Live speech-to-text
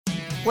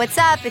What's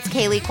up? It's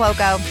Kaylee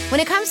Cuoco. When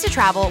it comes to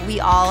travel, we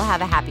all have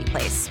a happy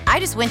place.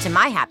 I just went to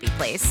my happy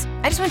place.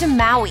 I just went to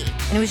Maui,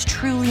 and it was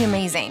truly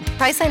amazing.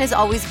 Priceline has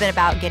always been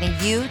about getting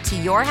you to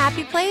your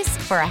happy place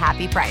for a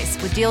happy price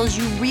with deals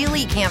you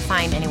really can't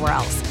find anywhere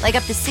else. Like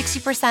up to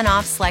 60%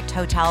 off select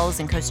hotels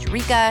in Costa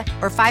Rica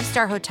or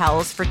 5-star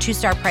hotels for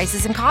 2-star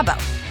prices in Cabo.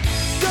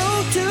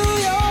 Go to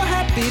your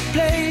happy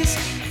place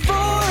for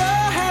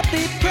a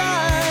happy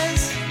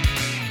price.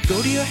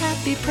 Go to your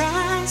happy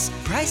price,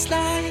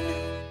 Priceline.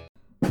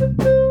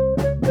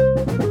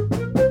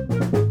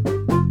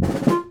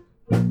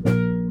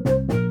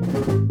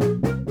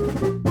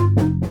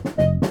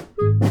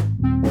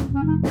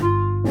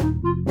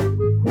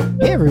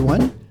 Hey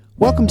everyone,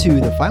 welcome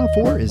to The Final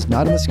Four is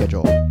Not on the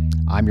Schedule.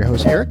 I'm your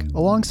host Eric,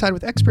 alongside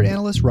with expert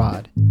analyst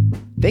Rod.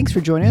 Thanks for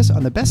joining us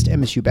on the best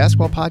MSU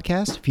basketball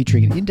podcast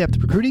featuring an in-depth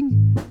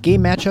recruiting,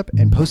 game matchup,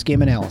 and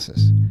post-game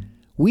analysis.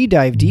 We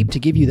dive deep to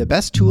give you the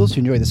best tools to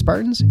enjoy the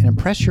Spartans and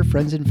impress your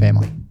friends and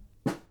family.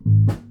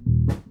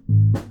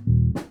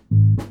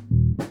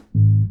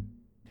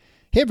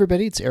 Hey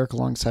everybody, it's Eric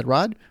alongside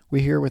Rod.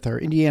 We're here with our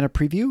Indiana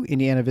preview.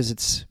 Indiana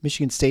visits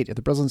Michigan State at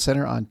the Breslin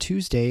Center on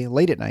Tuesday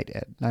late at night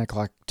at 9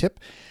 o'clock tip.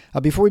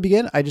 Before we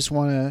begin, I just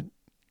want to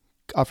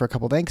offer a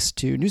couple thanks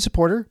to new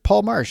supporter,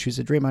 Paul Marsh, who's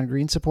a Draymond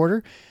Green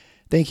supporter.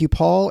 Thank you,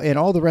 Paul, and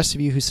all the rest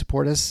of you who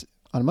support us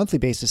on a monthly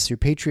basis through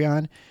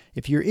Patreon.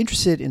 If you're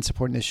interested in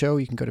supporting the show,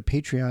 you can go to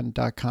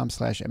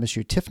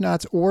patreon.com/MSU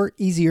TIFFNOTS, or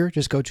easier,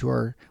 just go to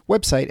our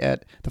website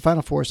at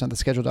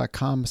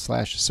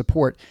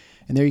thefinalfoursontheschedule.com/support.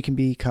 And there you can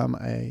become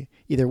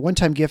either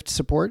one-time gift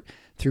support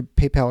through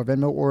PayPal or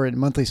Venmo, or a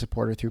monthly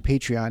supporter through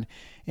Patreon.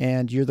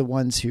 And you're the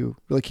ones who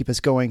really keep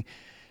us going.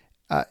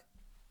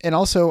 And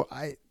also,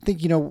 I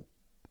think,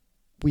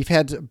 we've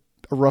had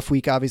a rough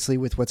week, obviously,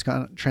 with what's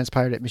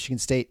transpired at Michigan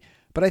State.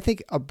 But I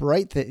think a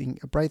bright thing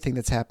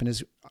that's happened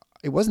is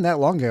it wasn't that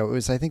long ago. It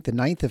was, I think, the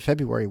 9th of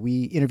February.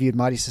 We interviewed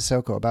Mady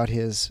Sissoko about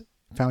his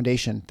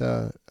foundation,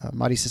 the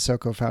Mady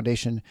Sissoko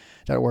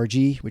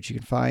Foundation.org, which you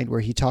can find,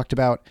 where he talked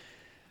about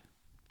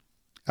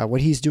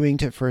what he's doing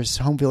for his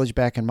home village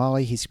back in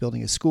Mali. He's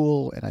building a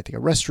school and I think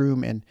a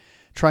restroom and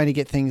trying to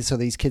get things so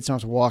these kids don't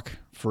have to walk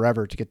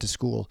forever to get to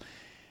school.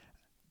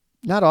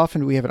 Not often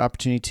do we have an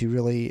opportunity to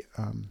really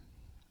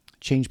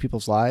change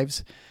people's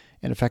lives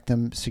and affect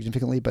them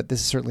significantly, but this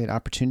is certainly an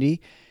opportunity.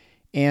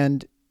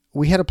 And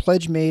we had a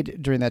pledge made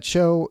during that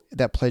show.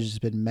 That pledge has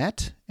been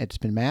met. It's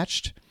been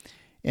matched.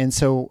 And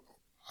so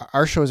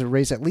our show has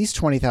raised at least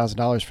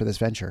 $20,000 for this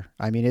venture.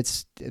 I mean,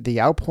 it's the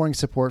outpouring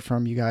support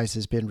from you guys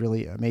has been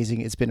really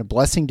amazing. It's been a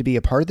blessing to be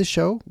a part of the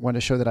show, a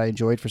show that I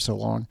enjoyed for so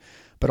long,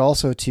 but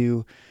also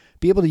to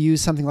be able to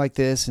use something like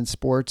this in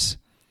sports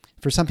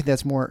for something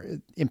that's more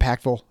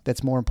impactful,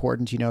 that's more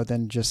important,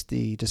 than just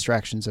the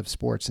distractions of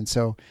sports. And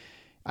so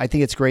I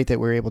think it's great that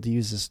we're able to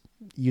use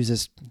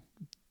this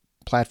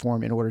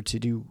platform in order to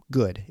do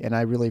good. And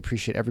I really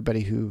appreciate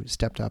everybody who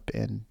stepped up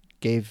and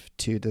gave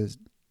to the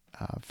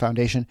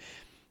foundation.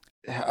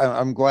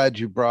 I'm glad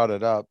you brought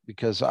it up,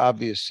 because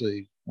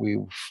obviously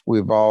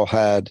we've all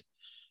had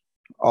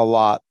a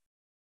lot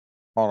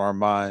on our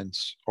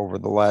minds over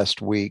the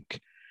last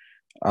week,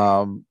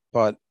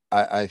 but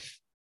I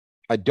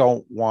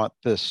don't want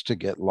this to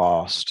get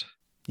lost.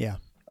 Yeah.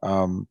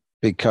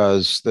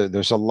 Because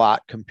there's a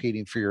lot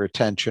competing for your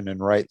attention,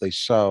 and rightly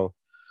so,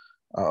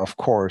 of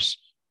course.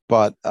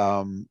 But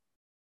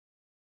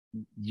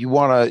you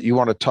want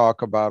to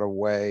talk about a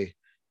way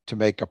to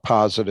make a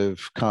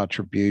positive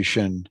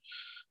contribution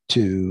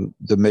to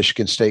the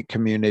Michigan State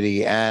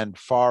community and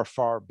far,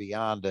 far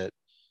beyond it.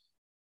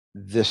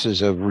 This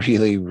is a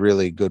really,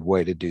 really good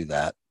way to do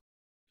that.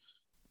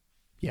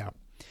 Yeah.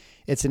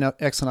 It's an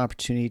excellent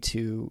opportunity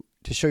to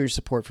show your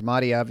support for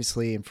Mady,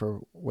 obviously, and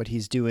for what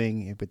he's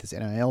doing with his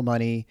NIL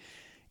money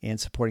and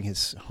supporting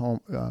his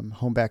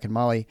home back in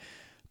Mali,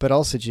 but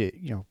also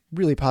to,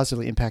 really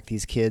positively impact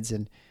these kids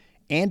and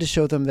to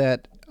show them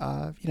that,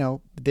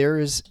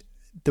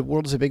 the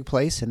world is a big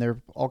place, and there are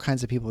all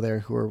kinds of people there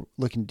who are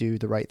looking to do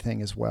the right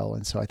thing as well.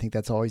 And so I think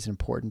that's always an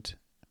important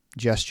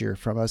gesture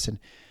from us. And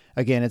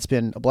again, it's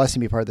been a blessing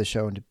to be part of the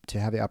show and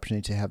to have the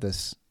opportunity to have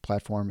this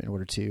platform in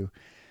order to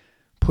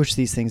push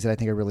these things that I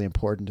think are really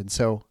important. And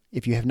so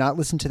if you have not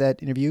listened to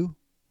that interview,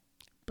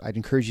 I'd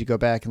encourage you to go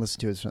back and listen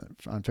to it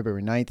on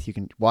February 9th. You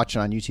can watch it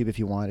on YouTube if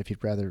you want, if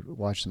you'd rather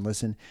watch than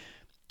listen,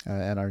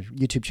 at our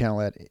YouTube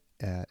channel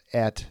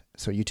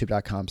so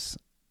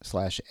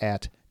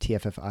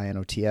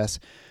youtube.com/@TFFINOTS,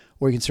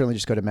 or you can certainly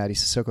just go to Mady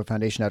Sissoko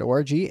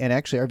Foundation.org. And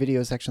actually our video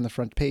is actually on the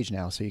front page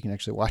now, so you can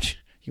actually watch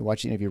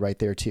the interview right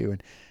there too,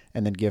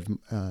 and then give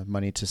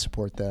money to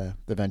support the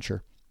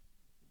venture.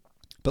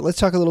 But let's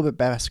talk a little bit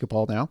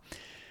basketball now.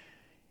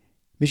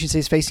 Michigan State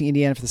is facing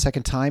Indiana for the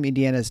second time.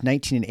 Indiana is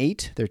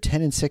 19-8. They're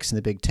 10-6 in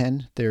the Big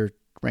Ten. They're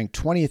ranked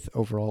 20th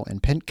overall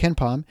in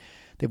KenPom.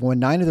 They've won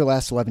 9 of their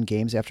last 11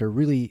 games after a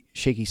really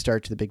shaky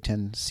start to the Big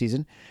Ten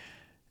season.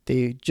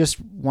 They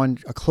just won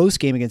a close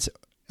game against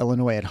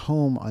Illinois at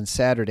home on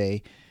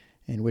Saturday,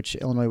 in which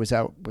Illinois was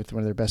out with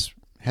one of the best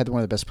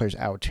players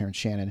out, Terrence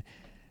Shannon.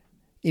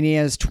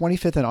 Indiana's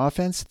 25th on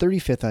offense,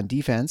 35th on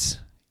defense.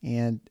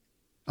 And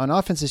on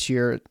offense this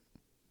year,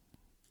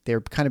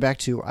 they're kind of back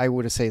to, I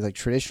would say, like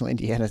traditional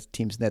Indiana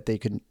teams in that they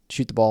can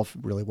shoot the ball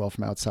really well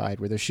from outside,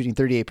 where they're shooting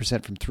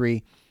 38% from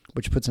three,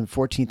 which puts them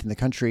 14th in the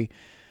country.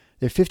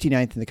 They're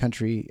 59th in the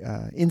country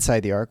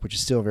inside the arc, which is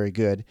still very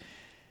good.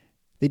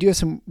 They do have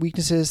some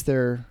weaknesses.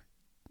 They're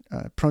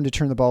prone to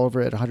turn the ball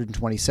over at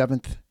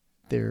 127th.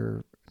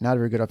 They're not a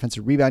very good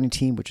offensive rebounding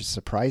team, which is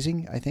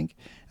surprising, I think.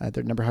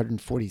 They're number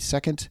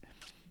 142nd.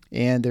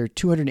 And they're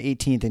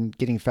 218th in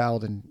getting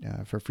fouled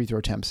and for free throw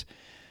attempts.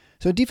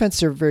 So defense,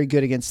 they're very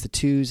good against the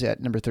twos at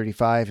number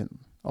 35, and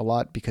a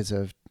lot because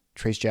of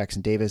Trace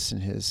Jackson Davis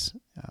and his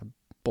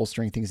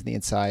bolstering things on the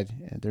inside.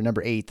 And they're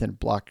number 8th in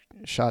block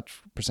shot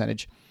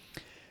percentage.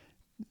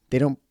 They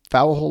don't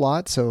foul a whole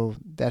lot, so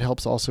that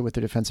helps also with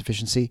their defense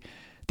efficiency.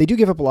 They do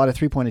give up a lot of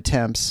three-point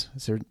attempts.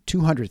 So they're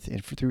 200th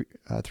in for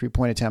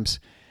three-point attempts.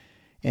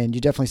 And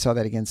you definitely saw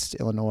that against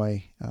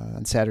Illinois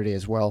on Saturday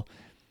as well.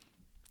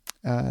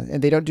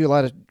 And they don't do a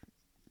lot of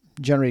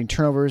generating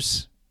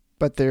turnovers,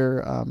 but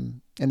they're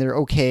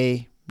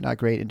okay, not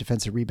great in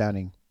defensive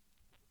rebounding.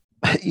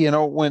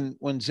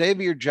 When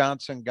Xavier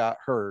Johnson got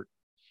hurt,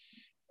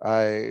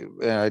 I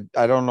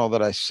don't know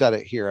that I said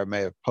it here. I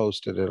may have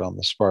posted it on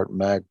the Spartan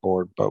Mag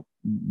board, but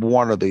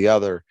one or the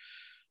other,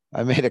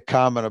 I made a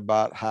comment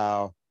about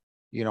how,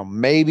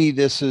 maybe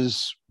this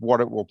is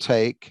what it will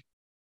take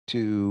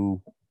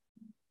to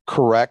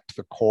correct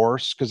the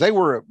course, because they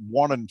were at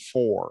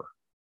 1-4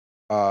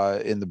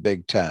 in the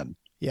Big Ten.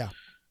 Yeah.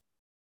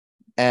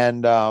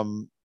 And,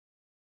 but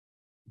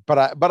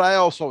I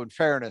also, in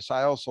fairness,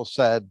 I also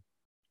said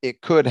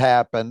it could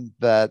happen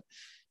that,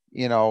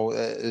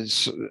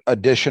 is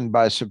addition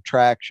by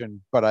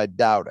subtraction, but I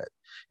doubt it.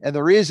 And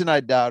the reason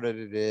I doubted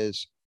it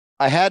is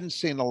I hadn't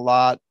seen a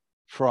lot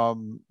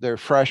from their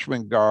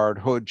freshman guard,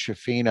 Hood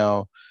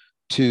Schifino,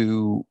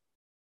 to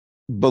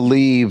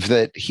believe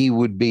that he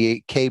would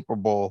be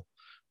capable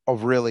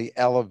of really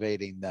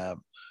elevating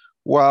them.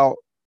 Well,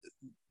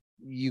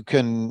 you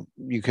can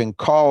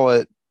call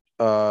it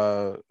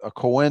a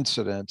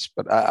coincidence,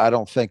 but I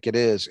don't think it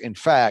is. In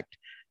fact,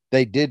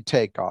 they did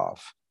take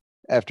off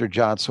after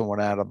Johnson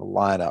went out of the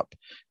lineup.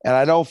 And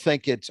I don't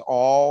think it's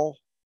all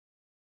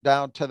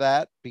down to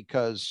that,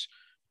 because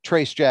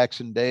Trace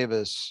Jackson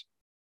Davis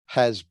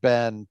has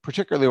been,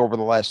 particularly over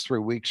the last 3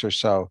 weeks or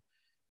so,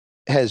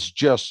 has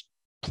just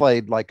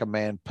played like a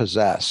man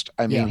possessed.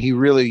 I mean, he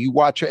really, you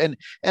watch it, and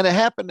it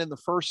happened in the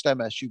first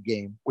MSU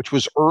game, which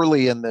was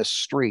early in this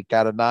streak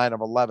out of 9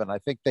 of 11. I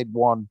think they'd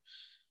won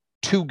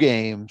 2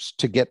 games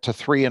to get to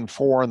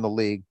 3-4 in the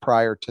league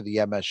prior to the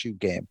MSU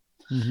game.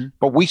 Mm-hmm.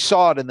 But we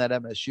saw it in that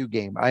MSU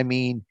game. I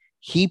mean,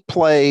 he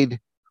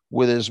played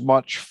with as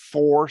much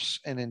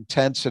force and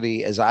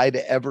intensity as I'd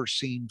ever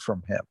seen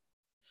from him.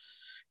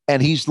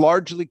 And he's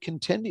largely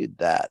continued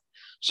that.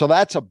 So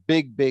that's a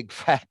big, big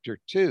factor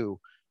too.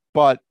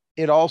 But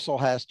it also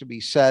has to be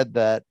said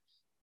that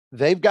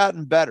they've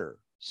gotten better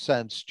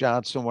since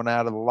Johnson went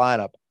out of the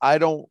lineup.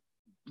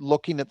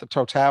 Looking at the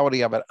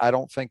totality of it, I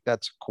don't think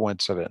that's a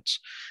coincidence.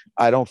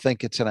 I don't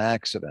think it's an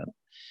accident.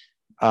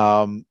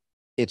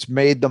 It's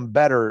made them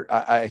better.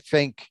 I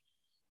think,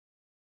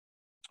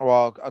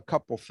 well, a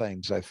couple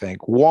things, I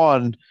think.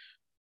 One,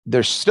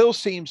 there still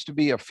seems to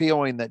be a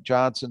feeling that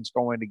Johnson's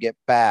going to get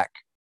back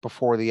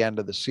before the end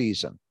of the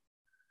season.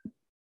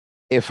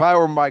 If I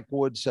were Mike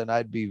Woodson,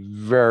 I'd be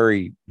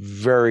very,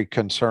 very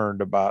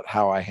concerned about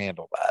how I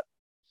handle that.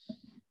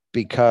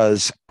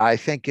 Because I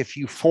think if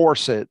you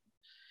force it,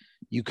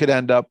 you could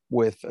end up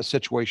with a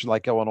situation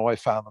like Illinois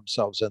found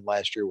themselves in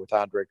last year with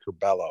Andre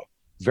Curbelo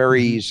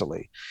very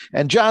easily.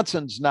 And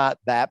Johnson's not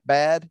that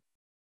bad,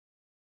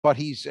 but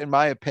he's, in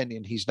my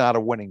opinion, he's not a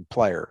winning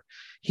player.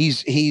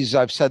 He's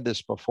I've said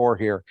this before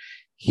here,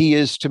 he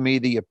is to me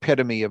the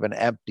epitome of an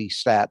empty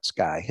stats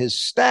guy. His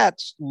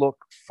stats look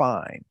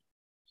fine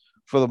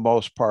for the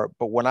most part,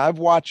 but when I've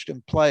watched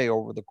him play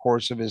over the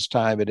course of his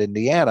time at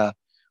Indiana,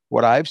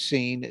 what I've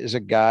seen is a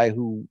guy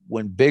who,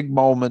 when big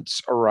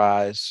moments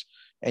arise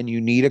and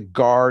you need a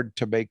guard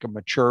to make a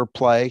mature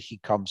play, he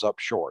comes up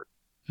short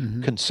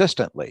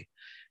consistently.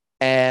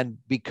 And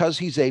because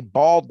he's a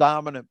ball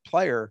dominant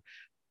player,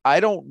 I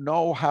don't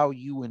know how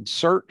you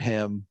insert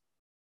him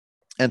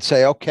and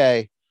say,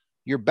 okay,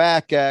 you're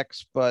back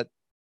X, but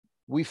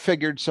we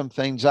figured some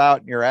things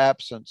out in your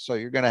absence, so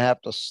you're going to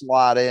have to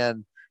slot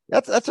in.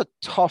 That's a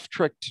tough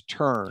trick to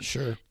turn.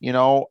 Sure.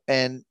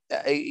 And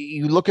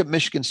you look at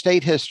Michigan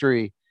State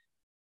history,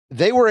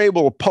 they were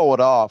able to pull it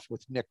off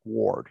with Nick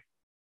Ward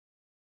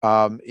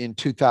in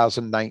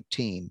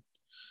 2019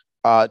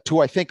 to,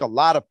 I think, a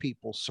lot of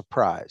people's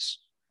surprise.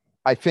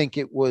 I think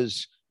it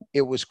was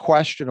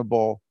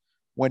questionable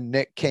when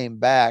Nick came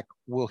back.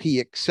 Will he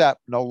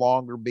accept no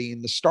longer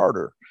being the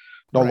starter,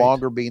 no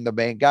longer being the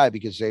main guy,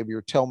 because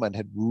Xavier Tillman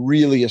had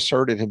really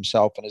asserted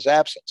himself in his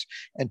absence.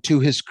 And to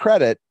his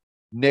credit,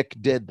 Nick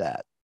did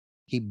that.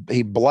 He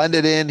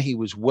blended in. He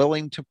was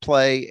willing to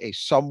play a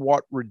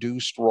somewhat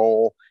reduced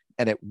role,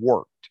 and it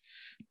worked.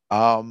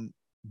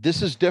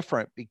 This is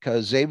different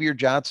because Xavier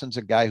Johnson's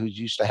a guy who's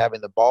used to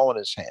having the ball in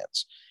his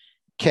hands.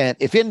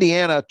 If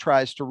Indiana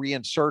tries to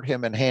reinsert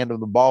him and hand him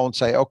the ball and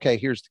say, okay,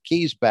 here's the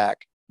keys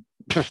back,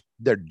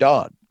 they're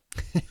done.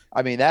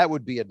 I mean, that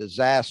would be a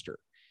disaster.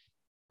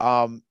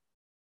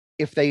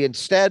 If they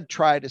instead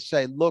try to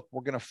say, look,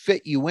 we're going to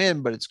fit you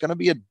in, but it's going to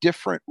be a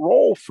different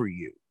role for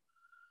you,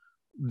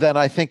 then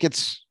I think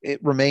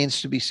it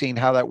remains to be seen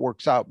how that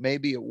works out.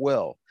 Maybe it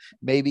will.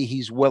 Maybe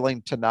he's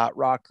willing to not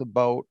rock the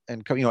boat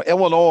and come.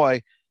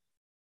 Illinois,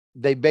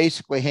 they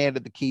basically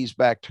handed the keys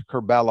back to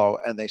Curbelo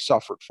and they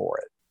suffered for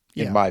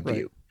it, in my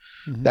view.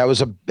 Mm-hmm. That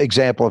was an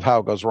example of how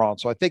it goes wrong.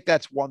 So I think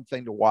that's one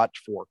thing to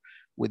watch for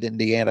with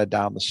Indiana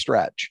down the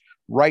stretch.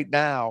 Right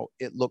now,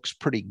 it looks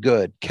pretty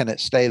good. Can it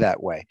stay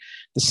that way?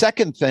 The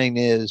second thing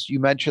is, you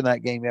mentioned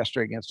that game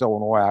yesterday against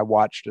Illinois. I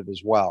watched it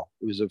as well.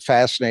 It was a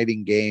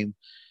fascinating game,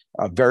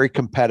 very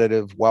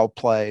competitive, well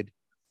played.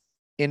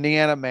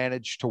 Indiana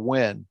managed to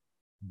win,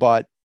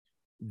 but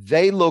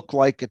they look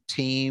like a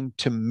team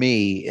to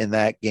me in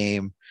that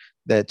game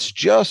that's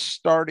just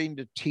starting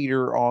to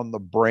teeter on the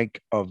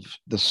brink of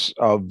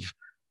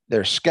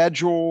their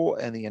schedule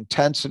and the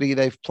intensity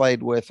they've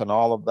played with and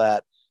all of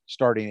that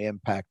starting to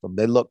impact them.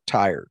 They look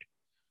tired.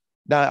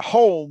 Now at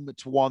home,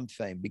 it's one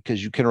thing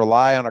because you can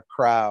rely on a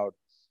crowd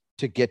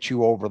to get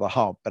you over the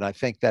hump. And I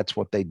think that's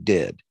what they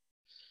did.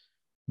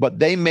 But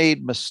they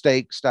made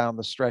mistakes down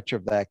the stretch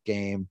of that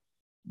game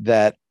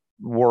that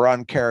were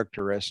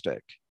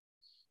uncharacteristic.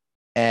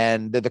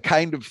 And they're the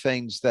kind of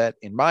things that,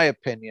 in my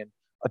opinion,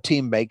 a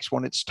team makes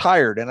when it's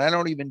tired. And I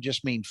don't even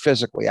just mean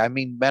physically, I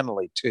mean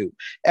mentally too.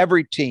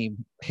 Every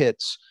team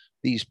hits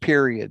these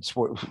periods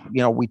where,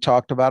 we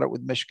talked about it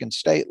with Michigan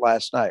State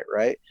last night,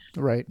 right?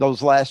 Right.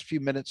 Those last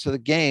few minutes of the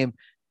game,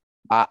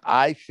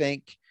 I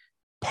think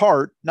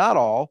part, not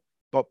all,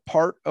 but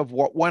part of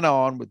what went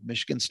on with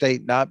Michigan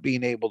State not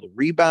being able to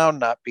rebound,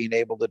 not being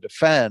able to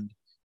defend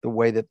the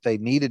way that they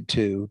needed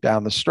to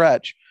down the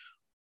stretch,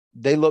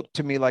 they looked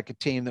to me like a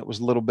team that was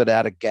a little bit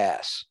out of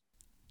gas.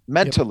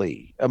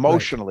 Mentally,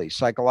 emotionally,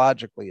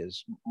 psychologically,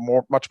 is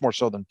much more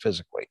so than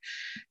physically.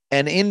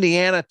 And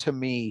Indiana, to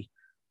me,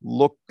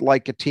 looked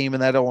like a team in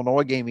that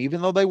Illinois game,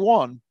 even though they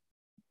won,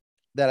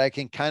 that I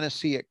can kind of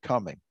see it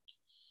coming.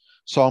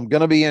 So I'm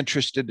going to be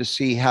interested to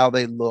see how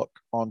they look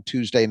on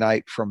Tuesday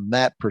night from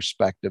that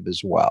perspective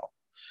as well.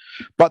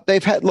 But they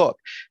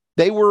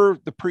were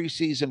the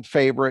preseason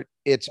favorite.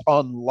 It's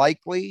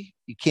unlikely.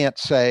 You can't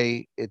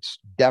say it's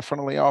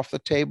definitely off the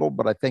table,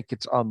 but I think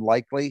it's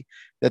unlikely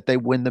that they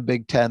win the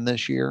Big Ten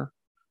this year.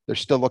 There's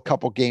still a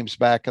couple games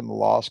back in the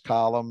loss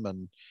column,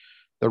 and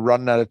they're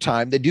running out of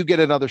time. They do get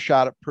another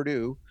shot at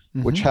Purdue,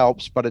 which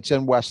helps, but it's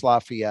in West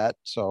Lafayette,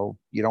 so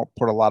you don't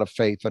put a lot of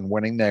faith in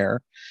winning there.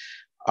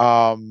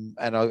 And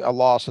a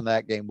loss in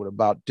that game would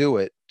about do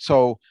it.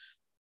 So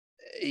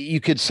you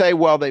could say,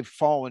 well, they've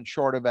fallen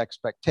short of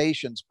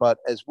expectations, but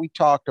as we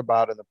talked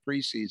about in the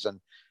preseason,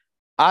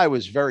 I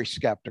was very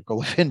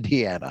skeptical of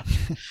Indiana.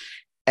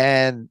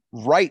 And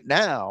right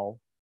now,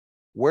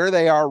 where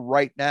they are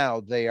right now,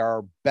 they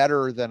are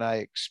better than I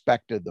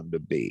expected them to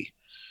be.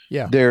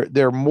 Yeah.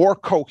 They're more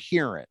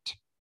coherent.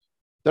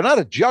 They're not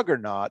a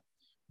juggernaut,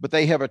 but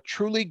they have a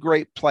truly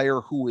great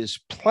player who is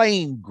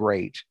playing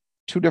great.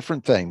 Two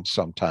different things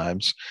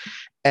sometimes.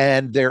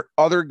 And their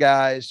other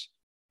guys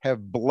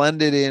have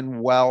blended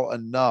in well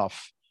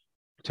enough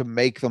to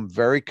make them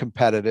very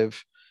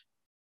competitive.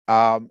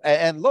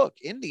 And look,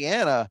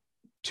 Indiana,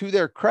 to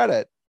their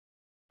credit,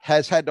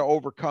 has had to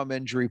overcome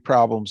injury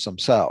problems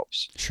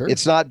themselves. Sure.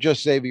 It's not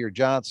just Xavier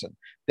Johnson.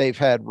 They've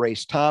had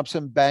Race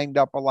Thompson banged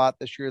up a lot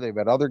this year. They've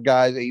had other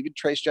guys. Even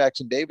Trace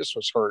Jackson Davis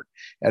was hurt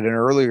at an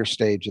earlier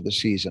stage of the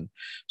season.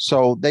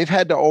 So they've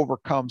had to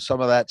overcome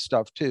some of that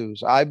stuff too.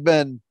 So I've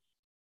been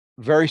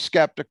very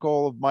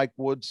skeptical of Mike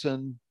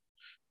Woodson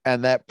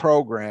and that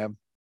program,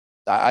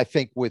 I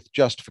think with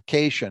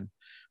justification,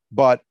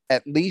 but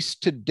at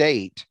least to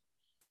date,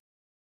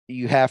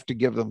 you have to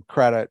give them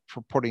credit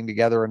for putting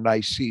together a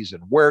nice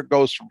season. Where it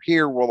goes from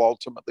here will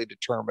ultimately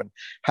determine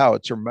how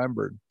it's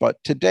remembered. But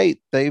to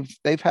date,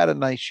 they've had a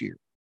nice year.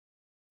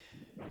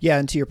 Yeah,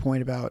 and to your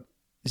point about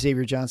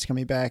Xavier Johnson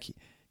coming back,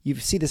 you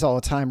see this all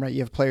the time, right?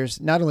 You have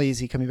players, not only is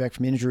he coming back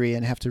from injury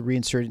and have to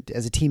reinsert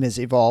as a team has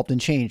evolved and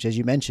changed, as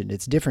you mentioned,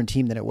 it's a different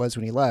team than it was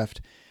when he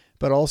left,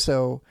 but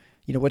also,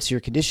 what's your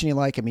conditioning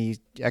like? I mean,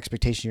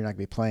 expectation you're not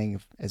going to be playing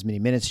as many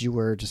minutes as you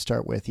were to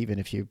start with, even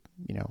if you,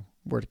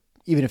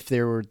 even if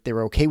they were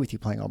okay with you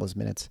playing all those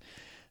minutes.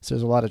 So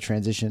there's a lot of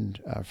transition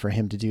for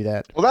him to do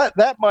that. Well,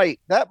 that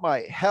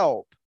might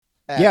help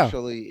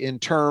actually in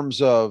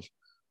terms of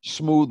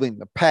smoothing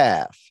the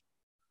path.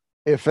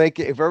 If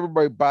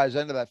everybody buys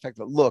into that fact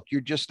that, look, you're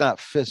just not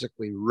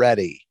physically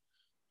ready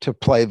to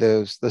play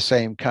the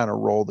same kind of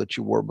role that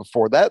you were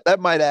before, that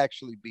might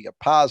actually be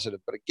a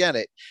positive. But again,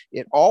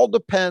 it all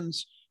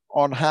depends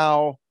on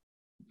how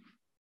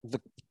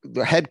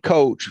the head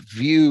coach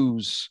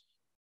views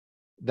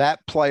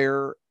that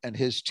player and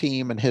his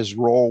team and his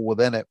role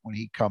within it when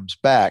he comes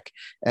back.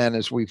 And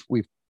as we've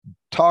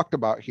talked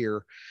about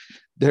here,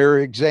 there are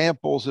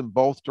examples in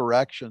both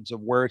directions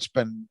of where it's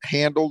been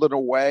handled in a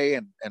way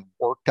and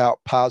worked out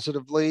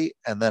positively.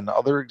 And then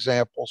other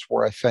examples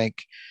where I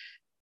think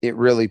it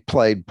really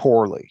played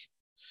poorly.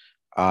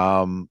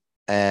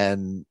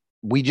 And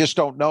we just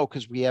don't know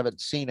because we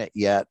haven't seen it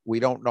yet. We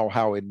don't know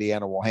how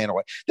Indiana will handle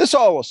it. This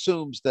all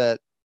assumes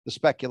that the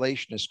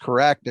speculation is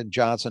correct and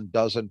Johnson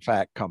does in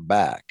fact come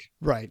back.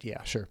 Right.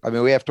 Yeah, sure. I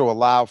mean, we have to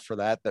allow for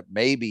that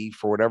maybe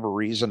for whatever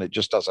reason, it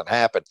just doesn't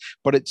happen.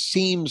 But it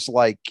seems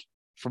like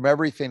from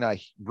everything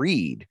I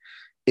read,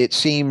 it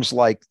seems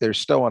like there's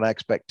still an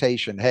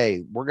expectation.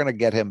 Hey, we're going to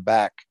get him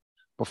back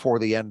before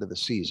the end of the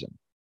season.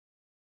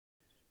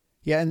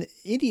 Yeah. And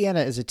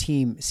Indiana as a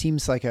team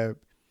seems like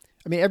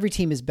every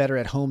team is better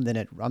at home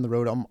than on the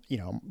road.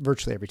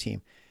 Virtually every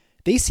team.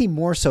 They seem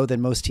more so than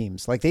most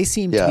teams. Like they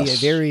seem to be a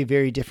very,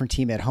 very different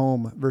team at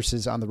home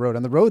versus on the road.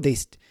 On the road,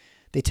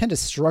 they tend to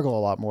struggle a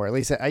lot more. At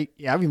least I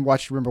even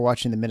remember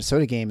watching the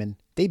Minnesota game, and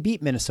they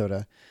beat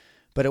Minnesota,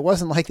 but it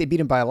wasn't like they beat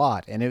them by a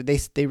lot. And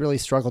they really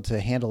struggled to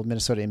handle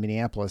Minnesota and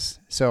Minneapolis.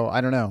 So I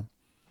don't know.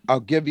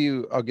 I'll give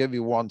you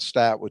one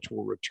stat, which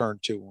we'll return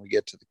to when we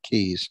get to the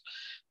keys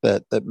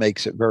that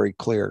makes it very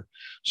clear.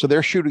 So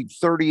they're shooting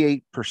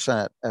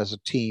 38% as a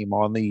team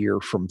on the year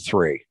from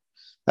three.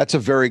 That's a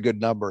very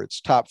good number. It's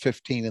top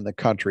 15 in the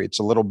country. It's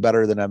a little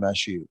better than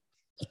MSU.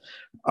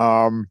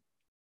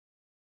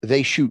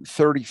 They shoot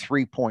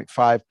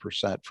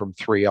 33.5% from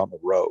three on the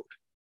road.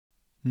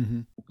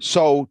 Mm-hmm.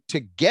 So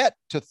to get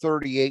to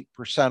 38%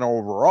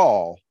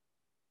 overall,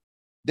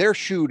 they're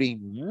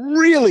shooting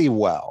really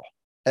well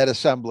at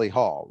Assembly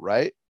Hall,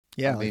 right?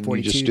 Yeah, I mean, like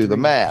you just do the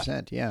math.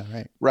 Yeah,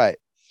 right. Right.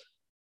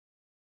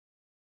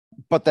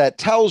 But that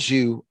tells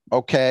you,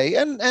 okay,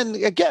 and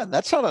again,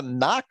 that's not a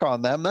knock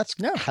on them. That's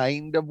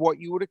kind of what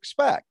you would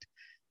expect.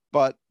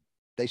 But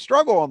they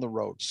struggle on the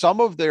road. Some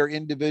of their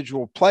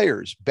individual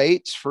players,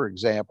 Bates, for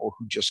example,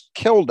 who just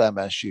killed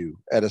MSU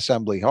at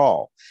Assembly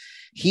Hall,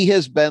 he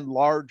has been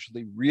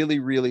largely really,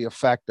 really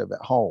effective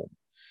at home.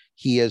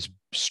 He has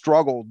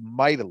struggled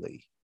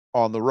mightily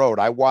on the road.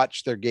 I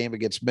watched their game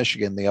against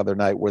Michigan the other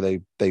night where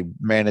they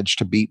managed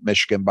to beat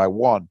Michigan by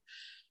 1.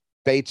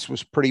 Bates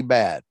was pretty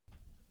bad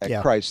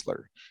at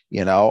Chrysler,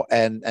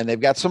 and they've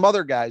got some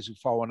other guys who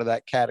fall into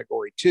that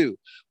category too.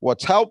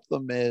 What's helped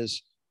them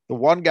is the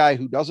one guy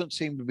who doesn't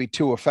seem to be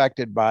too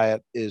affected by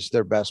it is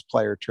their best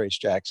player, Trace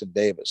Jackson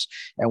Davis.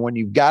 And when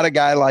you've got a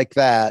guy like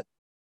that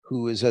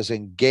who is as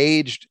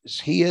engaged as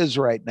he is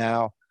right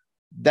now,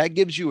 that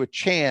gives you a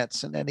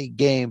chance in any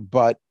game.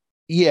 But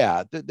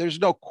yeah, there's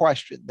no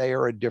question they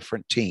are a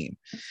different team,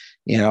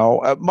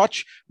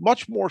 much,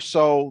 much more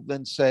so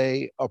than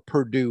say a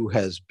Purdue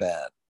has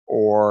been,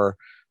 or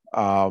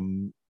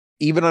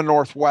even a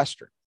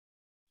Northwestern.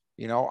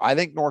 I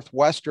think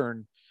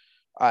Northwestern,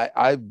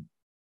 I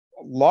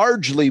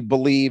largely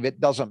believe it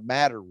doesn't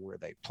matter where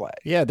they play.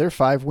 Yeah, they're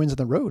 5 wins on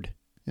the road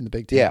in the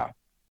Big Ten.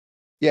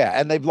 Yeah,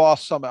 and they've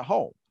lost some at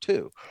home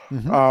too.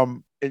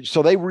 Mm-hmm.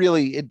 So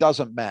it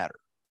doesn't matter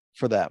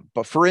for them,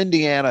 but for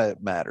Indiana,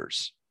 it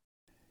matters.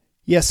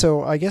 Yeah,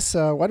 so I guess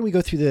why don't we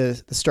go through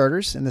the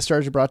starters? And the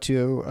starters are brought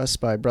to us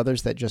by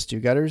Brothers That Just Do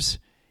Gutters.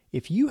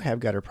 If you have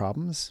gutter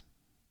problems,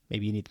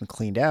 maybe you need them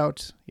cleaned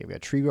out, you've got a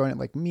tree growing it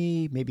like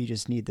me, maybe you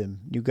just need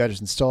them new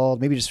gutters installed,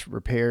 maybe just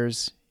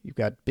repairs, you've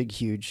got big,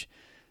 huge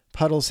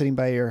puddles sitting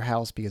by your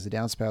house because the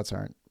downspouts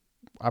aren't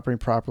operating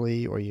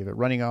properly, or you have it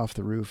running off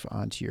the roof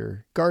onto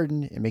your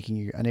garden and making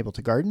you unable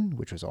to garden,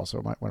 which was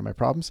also one of my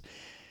problems.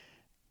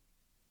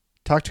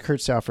 Talk to Kurt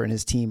Stauffer and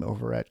his team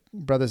over at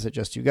Brothers That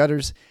Just Do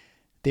Gutters.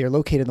 They are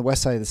located on the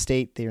west side of the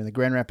state. They are in the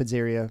Grand Rapids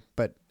area,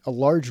 but a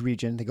large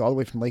region. They go all the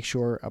way from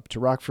Lakeshore up to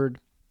Rockford,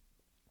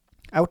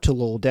 out to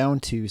Lowell, down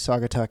to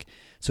Saugatuck.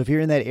 So if you're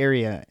in that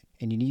area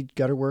and you need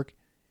gutter work,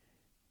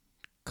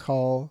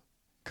 call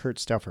Kurt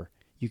Stauffer.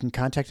 You can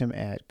contact him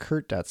at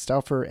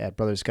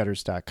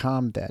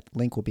kurt.stauffer@brothersgutters.com. That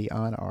link will be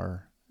on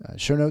our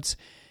show notes.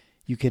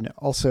 You can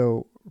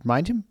also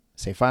remind him,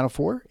 say Final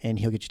Four, and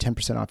he'll get you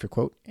 10% off your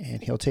quote,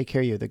 and he'll take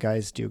care of you. The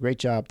guys do a great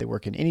job. They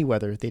work in any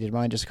weather. They did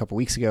mine just a couple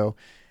weeks ago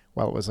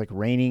while it was like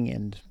raining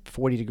and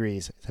 40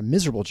 degrees. It's a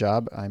miserable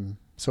job. I'm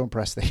so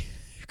impressed they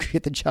could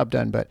get the job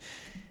done, but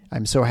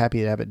I'm so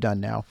happy to have it done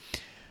now.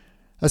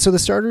 So the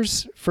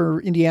starters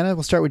for Indiana,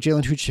 we'll start with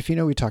Jalen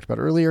Hooch-Schifino, we talked about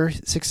earlier,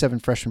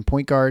 6'7" freshman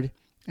point guard,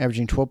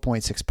 averaging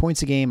 12.6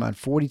 points a game on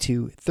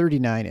 42,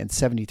 39, and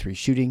 73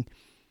 shooting.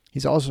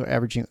 He's also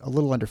averaging a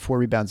little under 4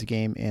 rebounds a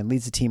game and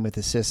leads the team with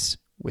assists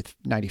with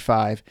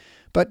 95,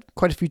 but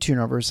quite a few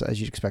turnovers,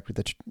 as you'd expect with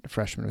the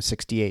freshman, with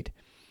 68.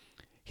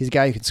 He's a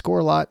guy who can score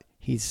a lot.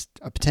 He's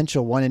a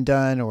potential one and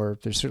done, or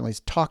there's certainly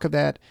talk of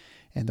that,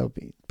 and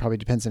probably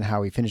depends on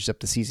how he finishes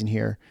up the season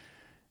here.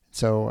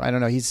 So I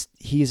don't know. He's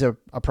a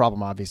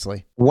problem,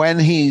 obviously. When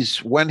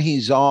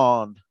he's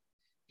on,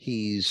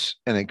 he's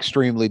an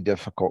extremely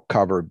difficult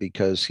cover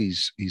because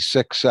he's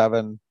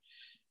 6'7",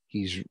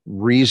 he's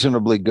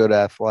reasonably good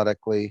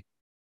athletically,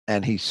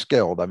 and he's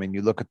skilled. I mean,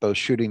 you look at those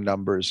shooting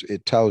numbers,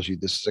 it tells you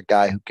this is a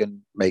guy who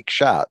can make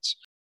shots.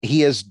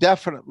 He has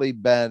definitely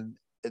been,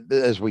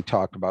 as we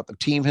talked about, the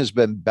team has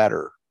been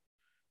better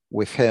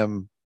with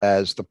him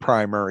as the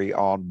primary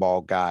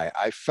on-ball guy.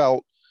 I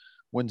felt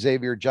when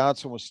Xavier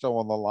Johnson was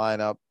still in the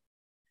lineup,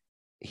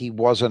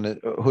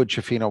 Hood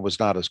Schifino was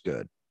not as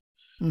good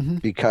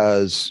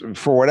because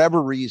for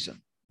whatever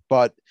reason,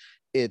 but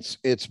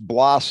it's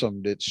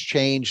blossomed, it's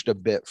changed a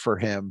bit for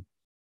him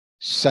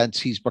since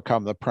he's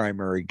become the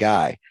primary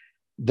guy.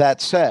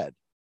 That said,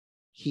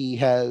 he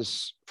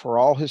has, for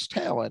all his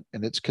talent,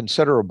 and it's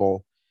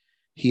considerable,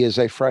 he is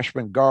a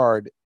freshman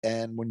guard.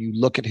 And when you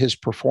look at his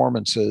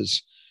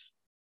performances,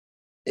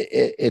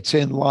 it's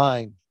in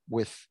line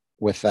with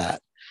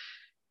that.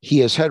 He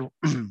has had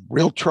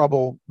real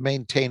trouble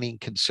maintaining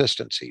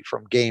consistency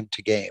from game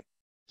to game.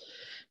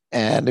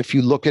 And if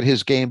you look at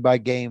his game by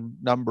game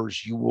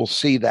numbers, you will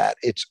see that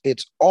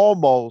it's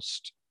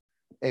almost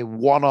a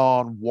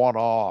one-on,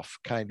 one-off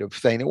kind of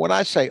thing. And when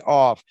I say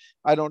off,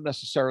 I don't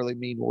necessarily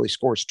mean, well, he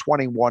scores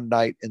 20 one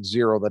night and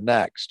 0 the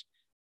next.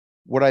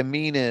 What I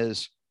mean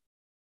is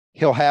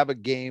he'll have a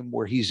game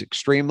where he's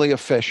extremely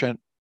efficient,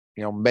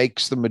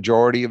 makes the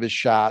majority of his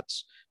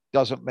shots,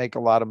 doesn't make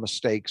a lot of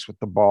mistakes with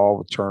the ball,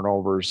 with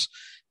turnovers,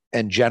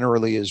 and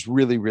generally is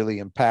really,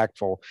 really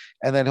impactful.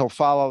 And then he'll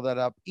follow that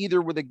up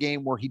either with a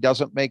game where he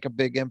doesn't make a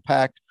big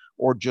impact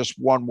or just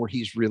one where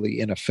he's really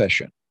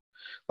inefficient.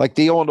 Like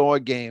the Illinois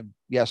game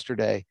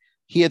yesterday,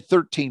 he had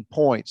 13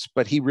 points,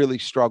 but he really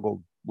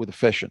struggled with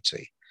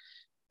efficiency.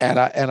 And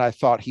I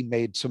thought he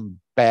made some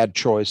bad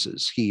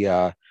choices.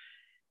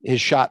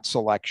 His shot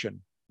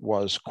selection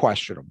was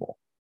questionable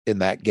in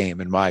that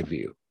game, in my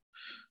view.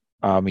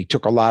 He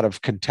took a lot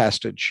of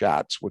contested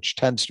shots, which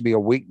tends to be a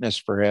weakness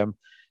for him.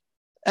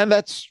 And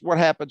that's what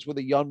happens with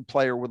a young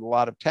player with a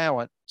lot of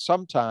talent.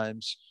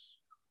 Sometimes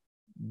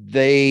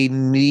they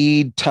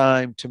need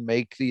time to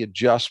make the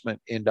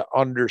adjustment into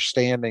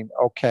understanding,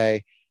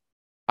 okay,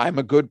 I'm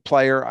a good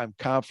player, I'm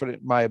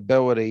confident in my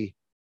ability,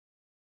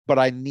 but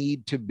I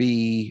need to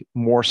be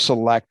more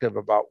selective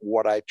about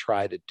what I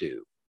try to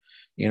do.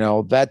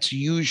 That's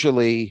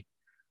usually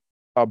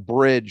a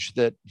bridge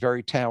that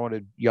very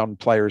talented young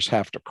players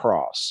have to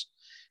cross,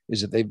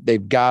 is that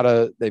they've got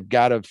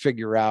to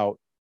figure out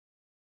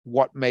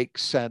what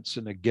makes sense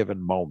in a given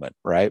moment,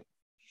 right?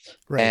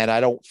 And I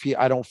don't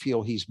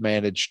feel he's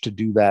managed to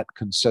do that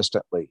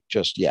consistently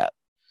just yet.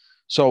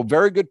 So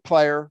very good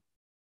player.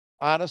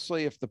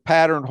 Honestly, if the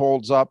pattern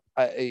holds up,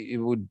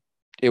 it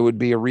would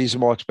be a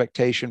reasonable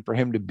expectation for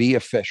him to be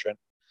efficient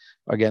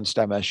against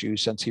MSU,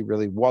 since he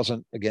really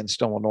wasn't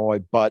against Illinois.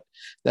 But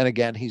then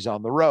again, he's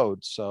on the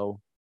road,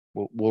 so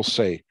we'll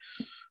see.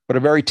 But a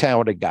very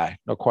talented guy,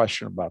 no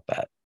question about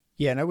that.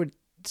 Yeah, and I would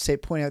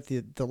point out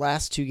the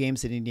last two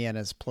games that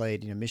Indiana's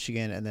played,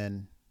 Michigan and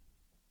then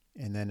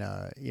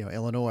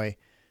Illinois,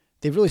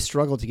 they've really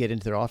struggled to get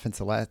into their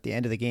offense at the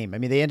end of the game. I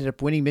mean, they ended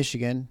up winning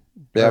Michigan,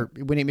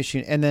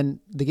 and then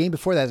the game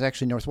before that was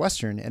actually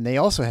Northwestern, and they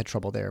also had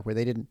trouble there where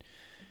they didn't,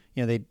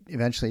 they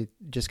eventually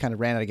just kind of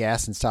ran out of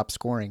gas and stopped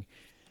scoring.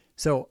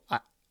 So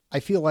I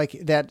feel like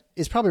that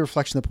is probably a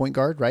reflection of the point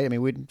guard, right? I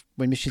mean,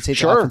 when Michigan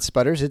State's offense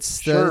sputters,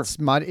 it's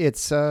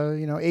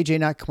AJ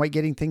not quite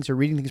getting things or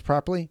reading things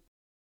properly.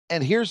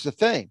 And here's the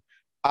thing.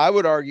 I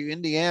would argue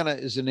Indiana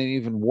is in an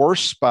even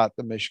worse spot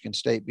than Michigan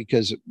State,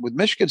 because with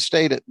Michigan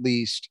State, at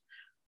least,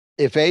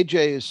 if AJ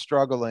is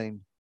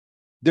struggling,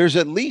 there's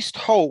at least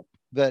hope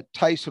that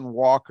Tyson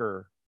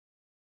Walker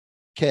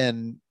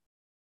can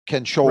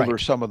shoulder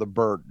some of the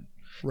burden.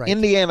 Right.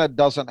 Indiana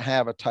doesn't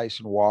have a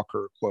Tyson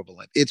Walker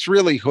equivalent. It's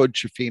really Hood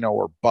Schifino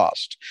or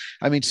bust.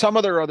 I mean, some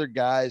of their other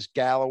guys,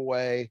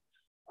 Galloway,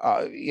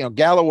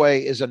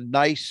 Galloway is a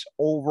nice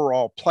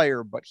overall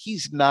player, but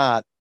he's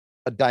not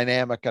a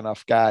dynamic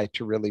enough guy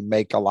to really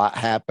make a lot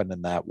happen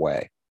in that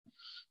way.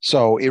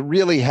 So it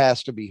really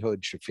has to be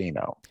Hood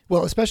Schifino.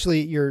 Well,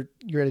 especially you're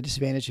at a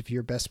disadvantage if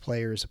your best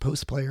player is a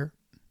post player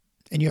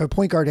and you have a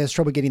point guard who has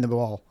trouble getting the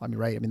ball. I mean,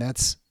 right. I mean,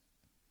 that's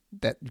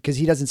because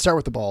he doesn't start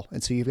with the ball.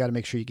 And so you've got to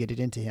make sure you get it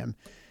into him,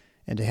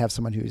 and to have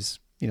someone who's,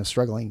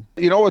 struggling.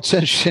 What's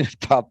interesting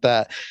about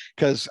that?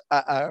 Because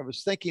I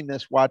was thinking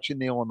this watching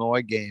the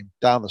Illinois game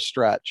down the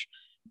stretch,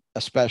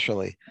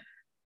 especially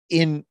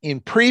in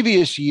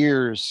previous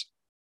years,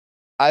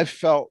 I've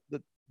felt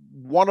that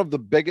one of the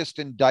biggest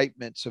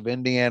indictments of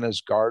Indiana's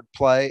guard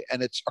play,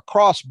 and it's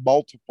across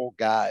multiple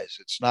guys,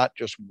 it's not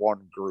just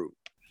one group,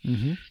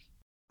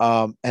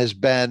 has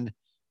been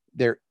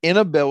their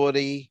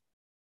inability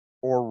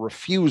or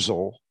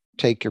refusal,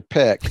 take your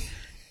pick,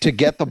 to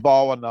get the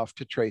ball enough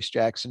to Trace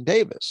Jackson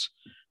Davis.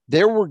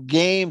 There were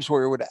games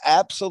where it would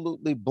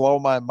absolutely blow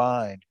my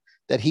mind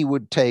that he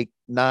would take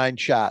 9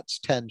 shots,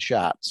 10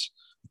 shots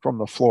from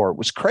the floor. It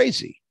was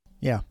crazy.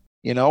 Yeah.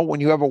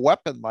 When you have a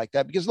weapon like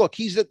that, because look,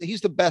 he's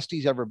the best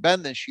he's ever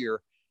been this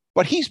year,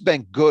 but he's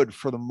been good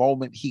for the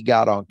moment he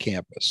got on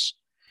campus.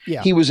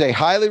 Yeah. He was a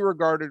highly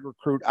regarded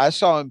recruit. I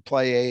saw him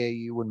play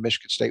AAU when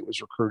Michigan State was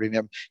recruiting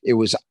him. It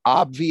was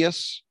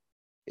obvious.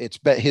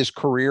 His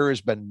career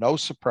has been no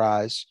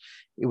surprise.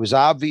 It was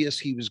obvious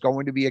he was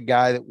going to be a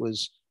guy that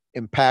was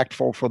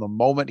impactful for the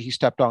moment he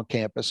stepped on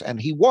campus, and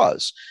he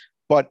was.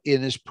 But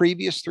in his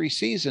previous 3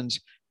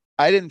 seasons,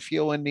 I didn't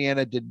feel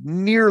Indiana did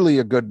nearly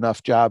a good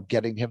enough job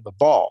getting him the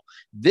ball.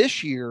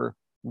 This year,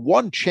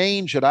 one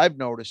change that I've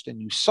noticed, and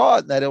you saw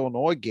it in that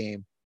Illinois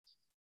game,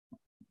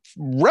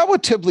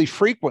 relatively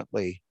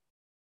frequently,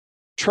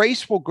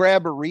 Trace will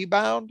grab a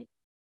rebound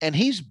and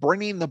he's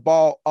bringing the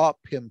ball up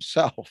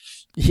himself.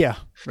 Yeah,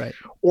 right.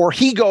 Or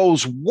he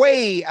goes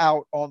way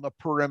out on the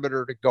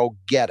perimeter to go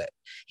get it.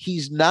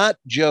 He's not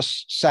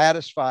just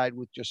satisfied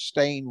with just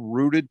staying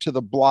rooted to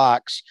the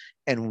blocks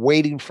and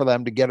waiting for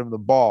them to get him the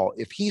ball.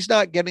 If he's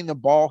not getting the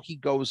ball, he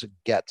goes and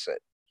gets it.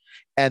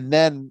 And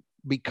then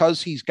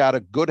because he's got a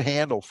good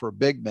handle for a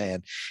big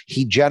man,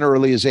 he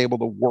generally is able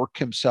to work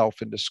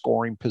himself into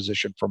scoring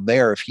position from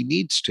there if he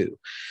needs to.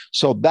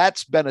 So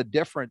that's been a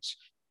difference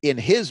in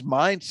his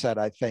mindset.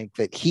 I think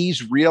that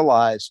he's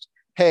realized,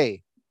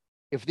 hey,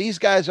 if these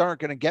guys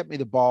aren't going to get me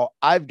the ball,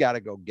 I've got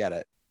to go get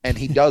it. And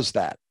he does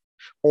that.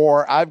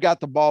 Or I've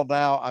got the ball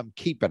now, I'm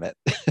keeping it.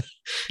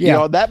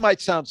 Yeah. That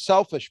might sound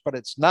selfish, but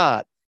it's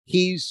not.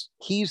 He's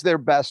their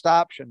best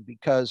option,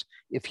 because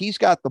if he's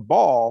got the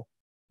ball,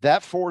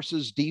 that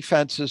forces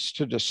defenses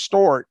to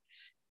distort,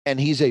 and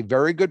he's a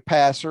very good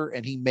passer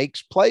and he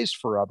makes plays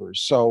for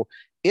others. So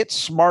it's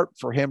smart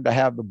for him to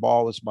have the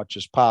ball as much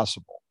as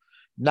possible.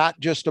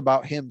 Not just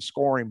about him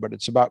scoring, but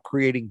it's about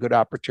creating good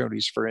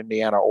opportunities for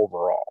Indiana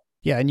overall.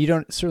 Yeah, and you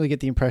don't certainly get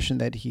the impression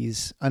that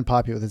he's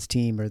unpopular with his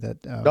team, or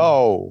that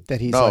that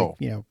he's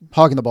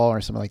hogging the ball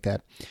or something like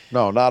that.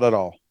 No, not at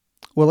all.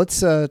 Well, let's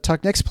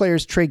talk next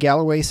players. Trey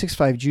Galloway,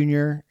 6'5"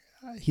 junior.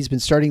 He's been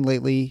starting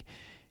lately.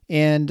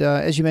 And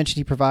as you mentioned,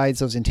 he provides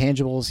those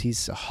intangibles.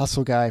 He's a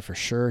hustle guy for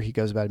sure. He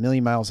goes about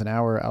 1,000,000 miles an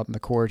hour out in the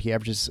court. He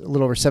averages a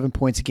little over 7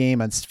 points a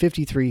game on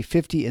 53,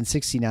 50, and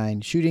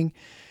 69 shooting,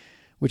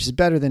 which is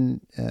better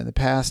than the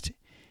past.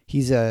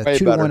 He's a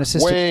 2-to-1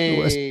 assist.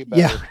 Way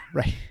better. Yeah,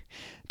 right.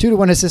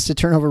 2-to-1 assist to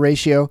turnover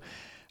ratio.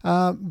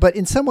 But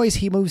in some ways,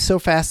 he moves so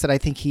fast that I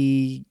think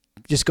he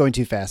just going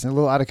too fast and a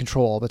little out of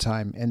control all the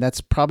time. And that's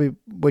probably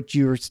what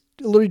you were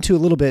alluding to a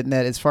little bit, in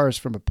that as far as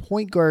from a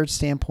point guard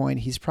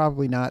standpoint, he's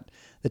probably not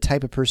the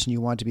type of person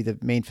you want to be the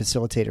main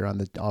facilitator on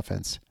the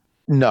offense.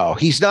 No,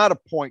 he's not a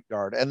point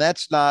guard, and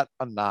that's not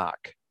a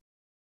knock.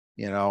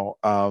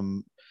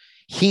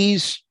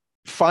 He's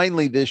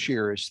finally, this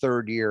year, his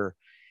third year,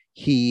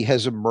 he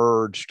has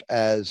emerged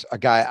as a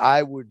guy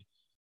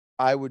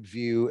I would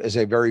view as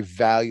a very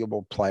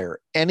valuable player.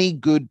 Any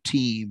good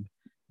team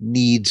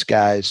needs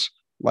guys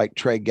like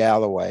Trey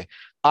Galloway.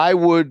 I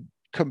would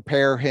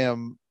compare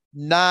him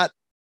not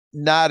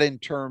in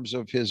terms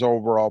of his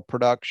overall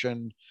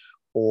production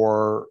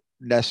or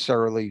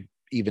necessarily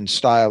even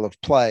style of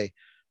play,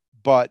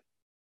 but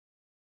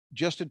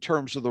just in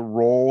terms of the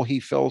role he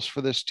fills for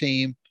this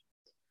team.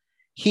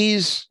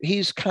 He's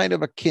kind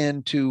of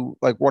akin to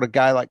like what a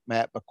guy like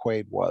Matt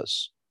McQuaid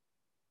was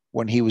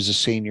when he was a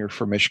senior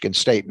for Michigan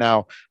State.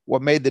 Now,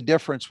 what made the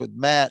difference with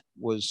Matt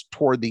was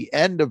toward the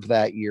end of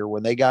that year,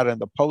 when they got in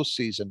the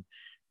postseason,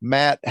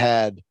 Matt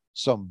had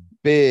some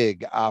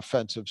big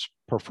offensive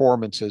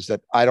performances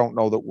that I don't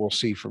know that we'll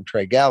see from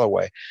Trey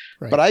Galloway.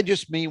 Right. But I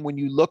just mean, when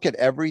you look at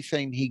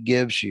everything he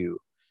gives you,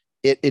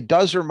 it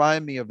does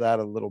remind me of that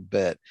a little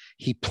bit.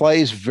 He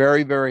plays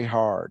very, very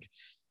hard.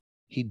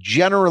 He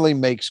generally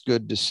makes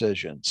good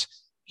decisions.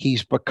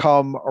 He's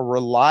become a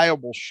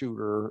reliable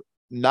shooter,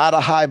 not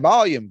a high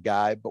volume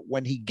guy, but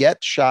when he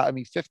gets shot,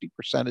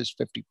 50% is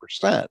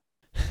 50%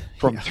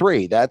 from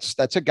three. That's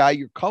a guy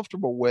you're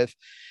comfortable with.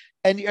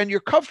 And you're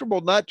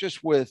comfortable not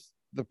just with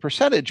the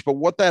percentage, but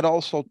what that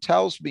also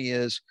tells me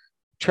is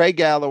Trey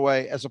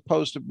Galloway, as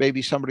opposed to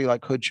maybe somebody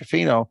like Hood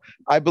Schifino,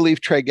 I believe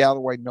Trey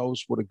Galloway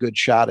knows what a good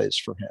shot is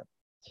for him.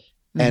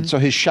 Mm-hmm. And so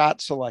his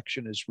shot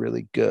selection is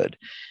really good.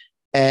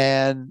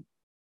 And,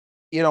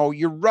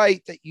 you're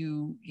right that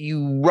you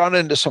run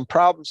into some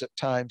problems at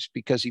times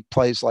because he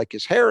plays like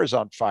his hair is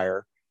on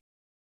fire,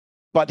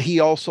 but he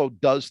also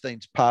does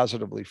things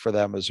positively for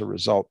them as a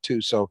result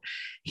too. So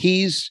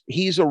he's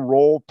a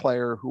role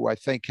player who I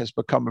think has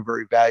become a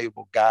very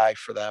valuable guy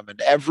for them.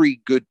 And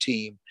every good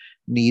team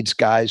needs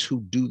guys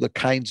who do the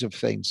kinds of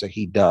things that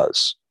he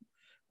does.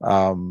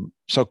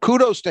 So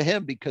kudos to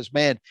him, because,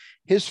 man,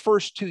 his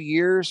first 2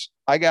 years,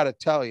 I got to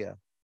tell you,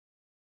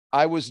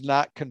 I was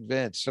not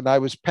convinced, and I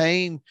was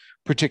paying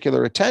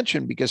particular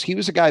attention because he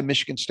was a guy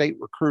Michigan State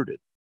recruited.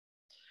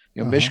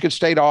 Michigan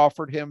State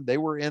offered him, they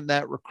were in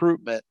that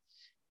recruitment.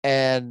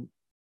 And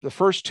the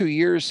first 2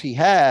 years he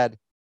had,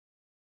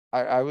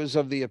 I was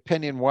of the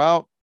opinion,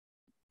 well,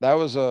 that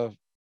was a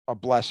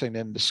blessing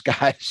in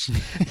disguise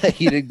that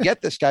he didn't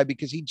get this guy,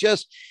 because he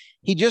just,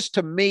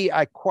 to me,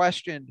 I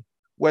questioned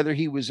whether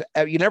he was,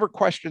 you never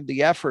questioned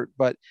the effort,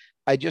 but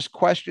I just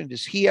questioned,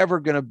 is he ever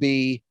going to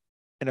be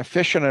an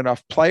efficient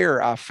enough player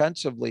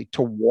offensively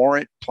to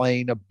warrant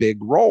playing a big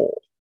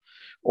role?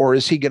 Or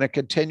is he going to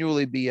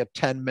continually be a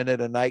 10-minute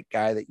a night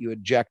guy that you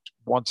inject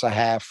once a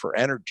half for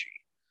energy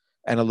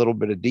and a little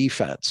bit of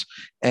defense?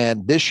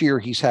 And this year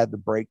he's had the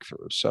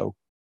breakthrough. So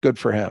good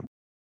for him.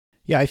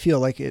 Yeah, I feel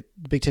like at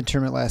the Big Ten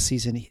tournament last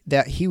season,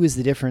 that he was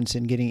the difference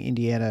in getting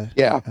Indiana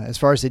as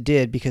far as it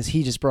did, because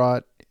he just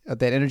brought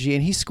that energy,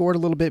 and he scored a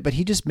little bit, but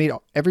he just made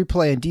every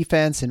play in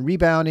defense and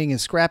rebounding and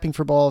scrapping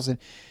for balls, and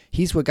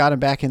he's what got him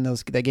back in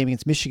that game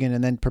against Michigan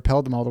and then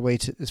propelled them all the way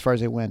to as far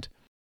as they went.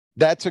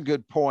 That's a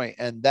good point.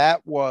 And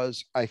that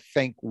was, I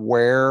think,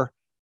 where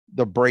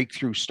the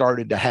breakthrough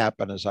started to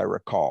happen, as I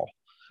recall,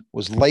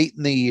 was late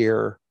in the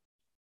year.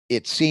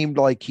 It seemed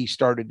like he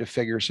started to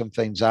figure some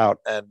things out,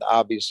 and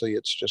obviously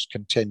it's just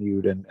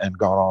continued and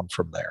gone on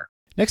from there.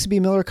 Next would be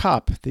Miller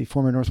Kopp, the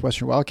former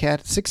Northwestern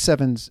Wildcat,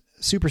 6'7",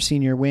 super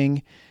senior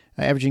wing,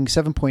 averaging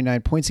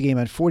 7.9 points a game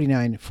on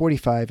 49,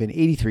 45, and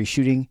 83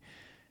 shooting.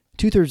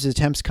 2/3 of his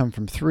attempts come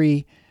from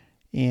three,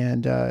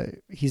 and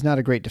he's not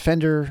a great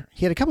defender.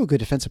 He had a couple of good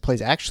defensive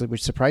plays, actually,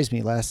 which surprised me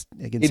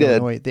against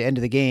Illinois at the end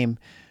of the game.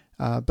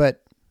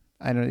 But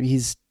I don't know,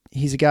 he's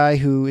a guy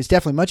who is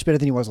definitely much better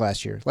than he was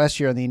last year. Last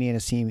year on the Indiana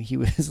team, he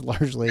was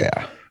largely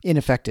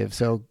ineffective.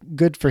 So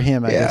good for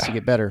him, I guess, to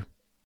get better.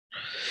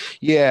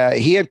 Yeah,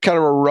 he had kind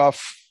of a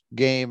rough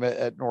game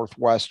at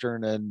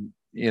Northwestern, and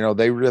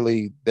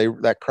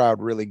that crowd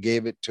really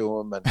gave it to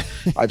him. And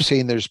I've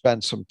seen there's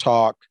been some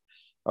talk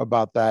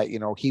about that.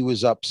 He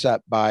was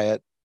upset by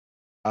it.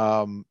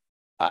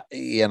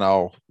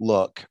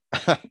 Look,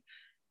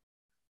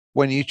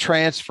 when you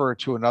transfer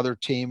to another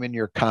team in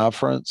your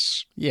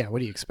conference, what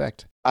do you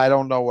expect? I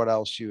don't know what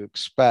else you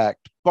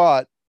expect,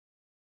 but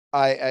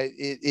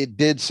it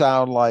did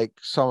sound like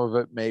some of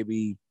it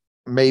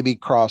maybe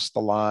crossed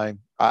the line.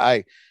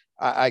 I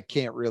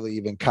can't really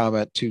even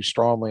comment too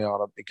strongly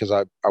on it because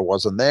I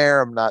wasn't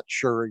there. I'm not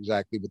sure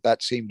exactly, but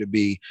that seemed to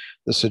be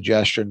the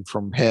suggestion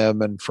from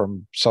him and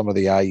from some of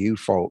the IU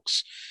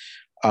folks.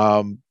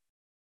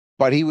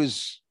 But he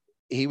was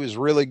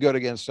really good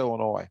against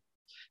Illinois.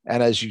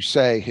 And as you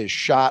say, his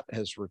shot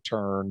has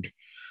returned,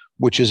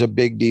 which is a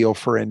big deal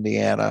for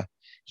Indiana.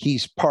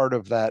 He's part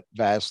of that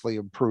vastly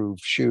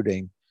improved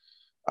shooting.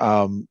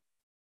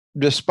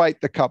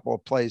 Despite the couple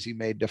of plays he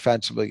made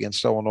defensively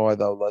against Illinois,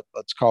 though,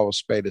 let's call a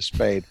spade a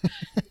spade.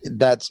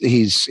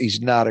 He's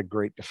not a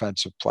great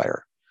defensive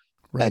player.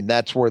 Right. And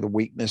that's where the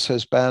weakness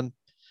has been.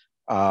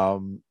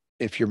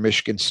 If you're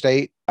Michigan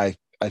State, I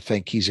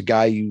think he's a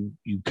guy you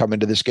come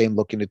into this game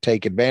looking to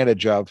take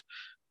advantage of.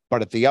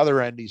 But at the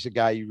other end, he's a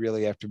guy you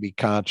really have to be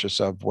conscious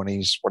of when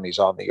he's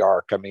on the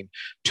arc. I mean,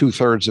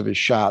 2/3 of his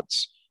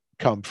shots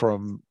come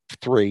from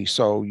three.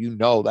 So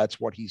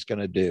that's what he's going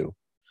to do.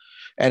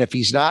 And if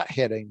he's not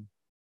hitting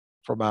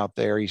from out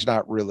there, he's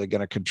not really going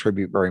to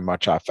contribute very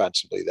much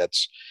offensively.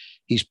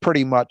 He's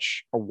pretty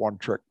much a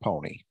one-trick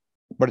pony,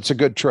 but it's a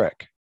good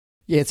trick.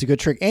 Yeah, it's a good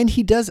trick. And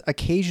he does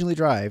occasionally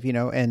drive,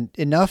 and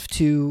enough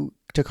to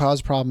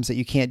cause problems that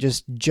you can't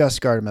just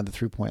guard him at the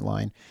 3-point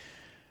line.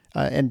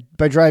 And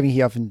by driving,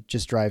 he often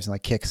just drives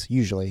and kicks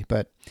usually.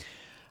 But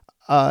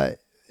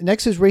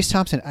next is Race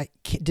Thompson.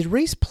 Did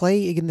Race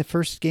play in the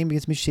first game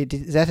against Michigan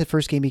State? Is that the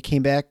first game he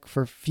came back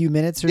for a few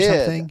minutes or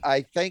something?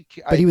 I think.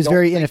 But he was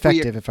very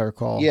ineffective, if I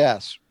recall.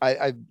 Yes.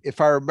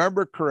 If I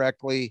remember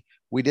correctly,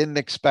 we didn't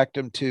expect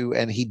him to,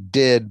 and he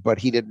did, but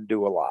he didn't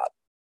do a lot.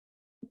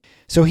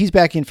 So he's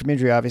back in from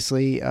injury,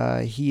 obviously.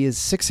 He is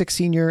 6'6"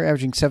 senior,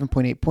 averaging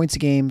 7.8 points a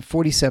game,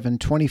 47,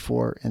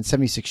 24, and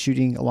 76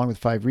 shooting, along with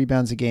 5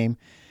 rebounds a game.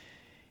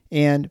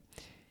 And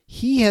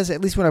he has,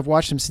 at least when I've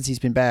watched him since he's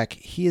been back,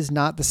 he is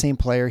not the same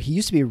player. He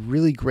used to be a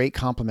really great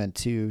complement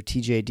to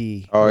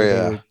TJD. Oh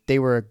yeah, they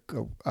were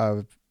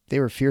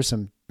a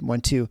fearsome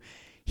 1-2.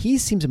 He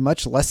seems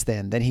much less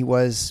than he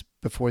was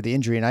before the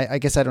injury, and I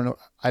guess I don't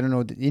know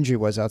what the injury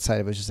was outside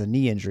of it. It was just a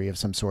knee injury of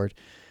some sort.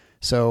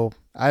 So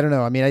I don't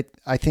know. I mean,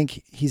 I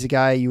think he's a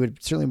guy you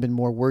would certainly have been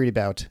more worried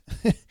about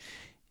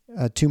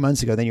 2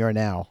 months ago than you are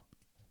now.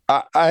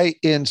 I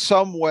in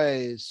some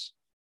ways,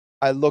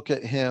 I look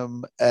at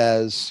him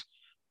as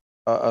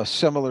a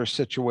similar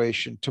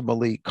situation to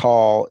Malik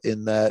Hall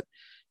in that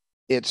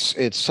it's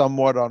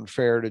somewhat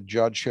unfair to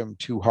judge him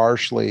too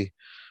harshly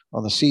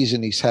on the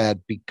season he's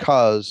had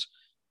because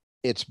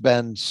it's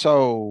been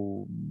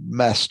so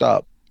messed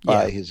up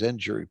by his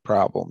injury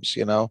problems.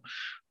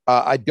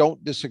 I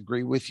don't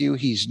disagree with you.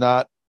 He's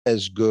not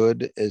as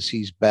good as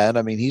he's been.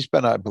 I mean,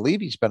 I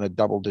believe he's been a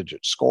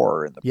double-digit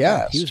scorer in the past.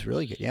 Yeah, he was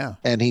really good, yeah.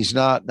 And he's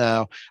not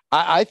now.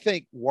 I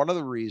think one of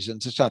the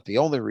reasons, it's not the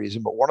only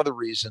reason, but one of the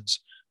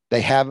reasons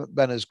they haven't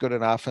been as good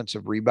an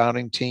offensive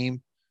rebounding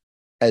team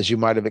as you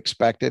might have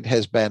expected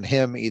has been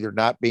him either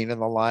not being in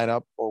the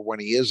lineup or when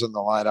he is in the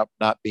lineup,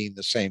 not being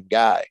the same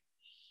guy.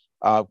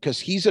 Because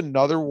he's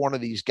another one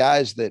of these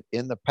guys that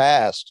in the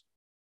past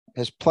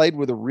has played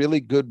with a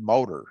really good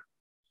motor.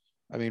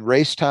 I mean,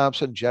 Race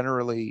Thompson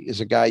generally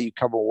is a guy you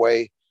come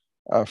away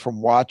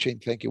from watching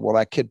thinking, well,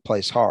 that kid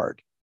plays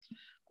hard.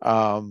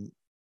 Hasn't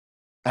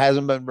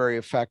been very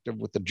effective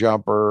with the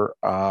jumper.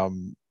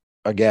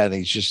 Again,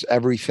 he's just,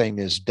 everything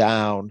is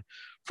down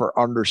for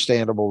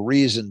understandable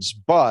reasons,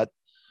 but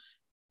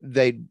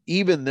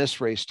even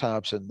this Race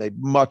Thompson, they'd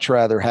much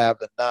rather have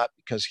than not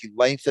because he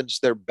lengthens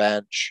their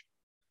bench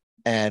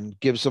and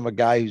gives them a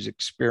guy who's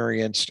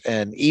experienced.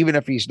 And even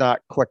if he's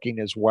not clicking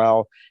as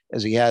well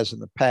as he has in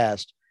the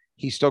past,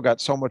 he's still got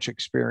so much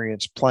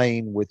experience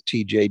playing with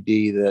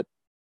TJD that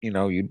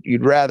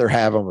you'd rather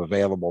have him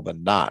available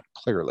than not,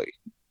 clearly.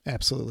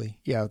 Absolutely.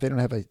 Yeah, they don't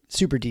have a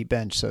super deep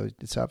bench, so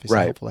it's obviously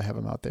Right. helpful to have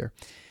him out there.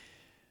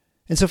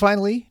 And so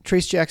finally,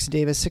 Trace Jackson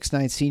Davis,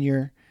 6'9"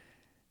 senior.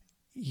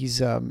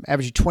 He's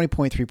averaging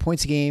 20.3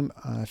 points a game,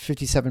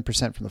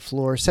 57% from the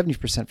floor,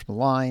 70% from the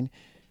line.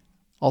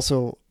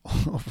 Also,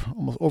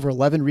 almost over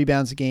 11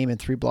 rebounds a game and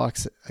 3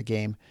 blocks a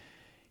game.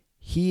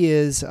 He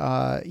is,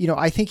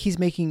 I think he's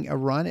making a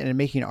run and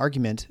making an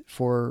argument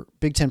for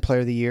Big Ten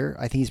Player of the Year.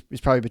 I think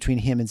he's probably between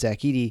him and Zach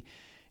Edey.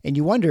 And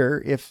you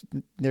wonder if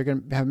they're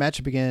going to have a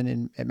matchup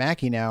again at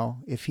Mackey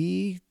now. If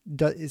he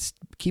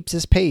keeps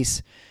his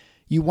pace,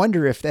 you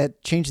wonder if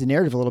that changes the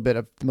narrative a little bit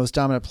of the most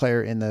dominant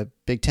player in the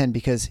Big Ten,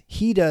 because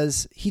he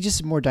just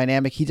is more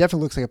dynamic. He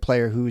definitely looks like a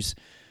player who's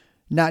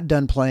not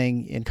done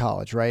playing in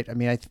college, right? I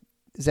mean,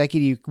 Zach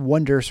Edey, you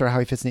wonder sort of how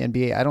he fits in the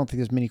NBA. I don't think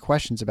there's many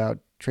questions about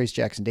Trace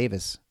Jackson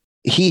Davis.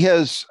 He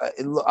has,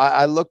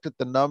 I looked at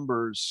the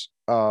numbers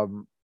where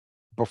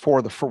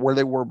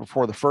they were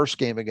before the first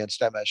game against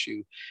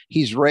MSU.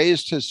 He's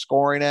raised his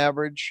scoring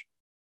average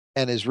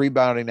and his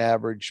rebounding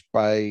average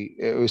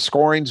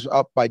scoring's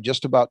up by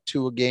just about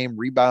 2 a game.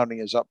 Rebounding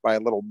is up by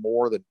a little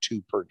more than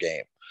 2 per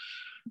game.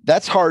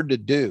 That's hard to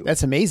do.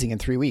 That's amazing in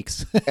 3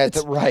 weeks.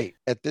 Right.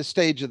 At this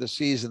stage of the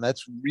season,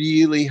 that's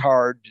really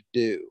hard to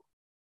do.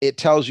 It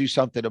tells you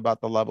something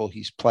about the level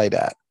he's played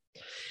at.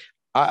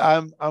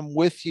 I'm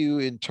with you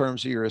in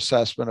terms of your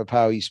assessment of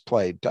how he's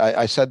played.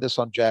 I said this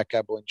on Jack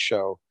Ebling's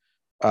show.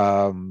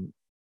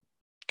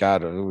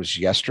 God, it was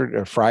yesterday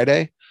or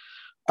Friday.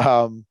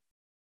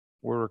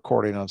 We're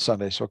recording on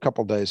Sunday, so a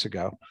couple days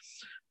ago.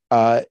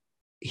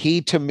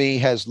 He, to me,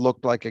 has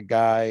looked like a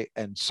guy,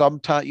 and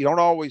sometimes you don't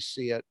always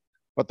see it,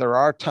 but there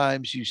are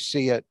times you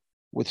see it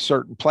with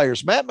certain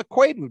players. Matt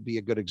McQuaid would be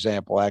a good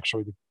example,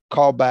 actually, to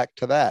call back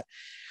to that.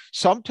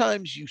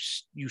 Sometimes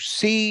you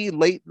see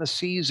late in the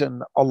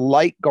season a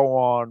light go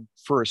on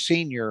for a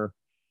senior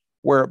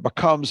where it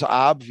becomes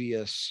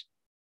obvious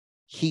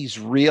he's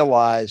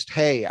realized,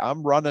 hey,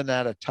 I'm running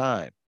out of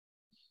time.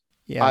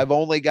 Yeah. I've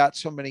only got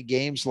so many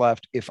games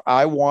left. If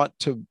I want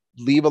to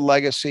leave a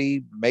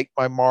legacy, make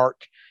my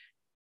mark,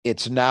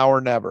 it's now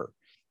or never.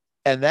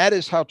 And that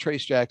is how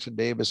Trace Jackson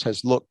Davis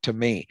has looked to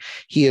me.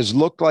 He has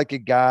looked like a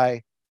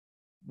guy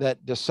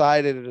that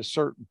decided at a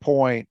certain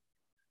point,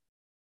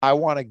 I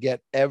want to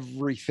get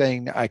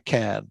everything I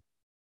can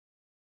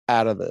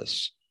out of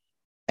this.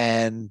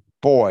 And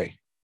boy,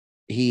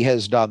 he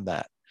has done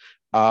that.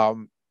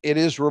 It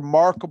is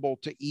remarkable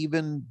to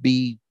even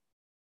be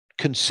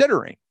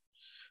considering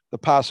the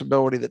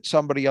possibility that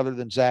somebody other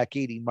than Zach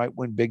Edey might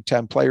win Big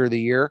Ten Player of the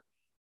Year.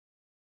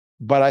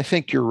 But I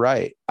think you're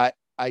right.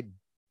 I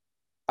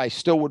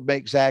still would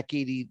make Zach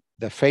Edey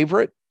the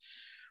favorite.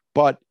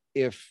 But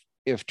if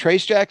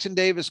Trace Jackson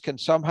Davis can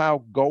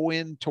somehow go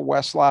into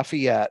West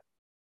Lafayette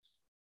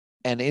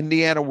and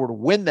Indiana were to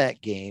win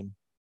that game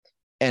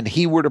and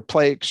he were to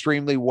play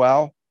extremely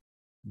well,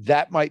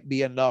 that might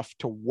be enough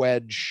to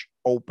wedge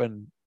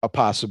open a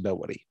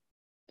possibility.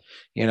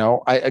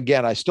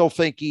 I still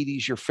think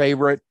Edey's your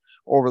favorite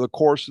over the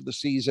course of the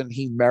season.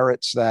 He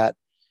merits that.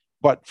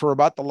 But for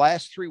about the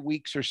last 3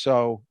 weeks or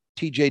so,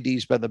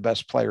 TJD's been the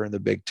best player in the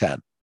Big Ten.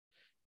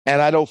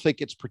 And I don't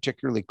think it's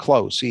particularly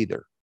close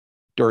either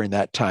during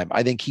that time.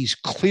 I think he's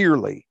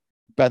clearly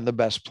been the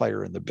best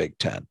player in the Big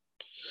Ten.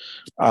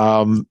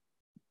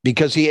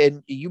 Because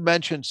you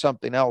mentioned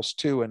something else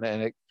too, and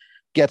it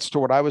gets to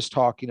what I was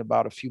talking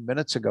about a few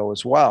minutes ago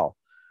as well.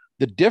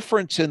 The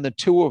difference in the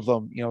two of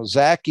them,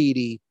 Zach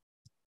Edey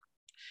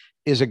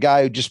is a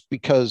guy who, just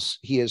because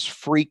he has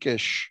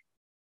freakish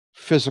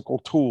physical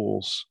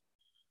tools,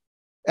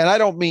 and I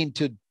don't mean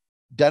to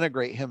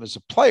denigrate him as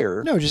a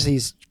player. No, just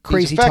he's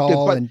crazy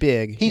tall and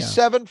big. He's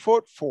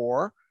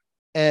 7'4"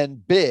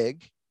 and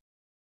big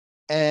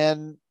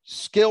and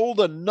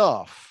skilled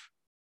enough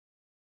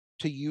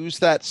to use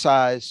that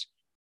size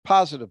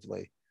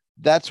positively.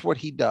 That's what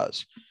he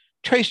does.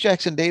 Trace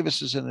Jackson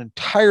Davis is an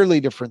entirely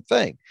different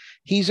thing.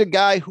 He's a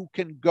guy who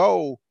can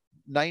go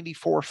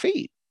 94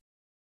 feet.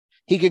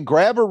 He can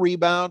grab a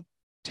rebound,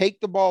 take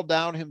the ball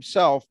down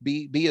himself,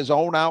 be his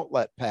own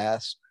outlet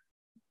pass,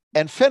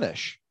 and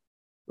finish,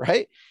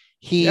 right?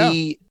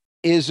 He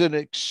is an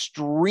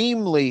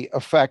extremely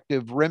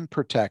effective rim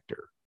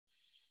protector,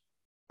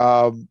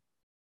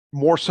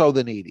 more so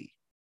than Edey.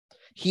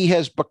 He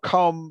has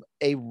become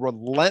a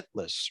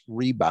relentless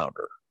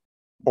rebounder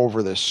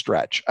over this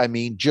stretch. I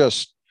mean,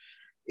 just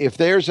if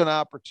there's an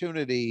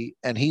opportunity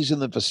and he's in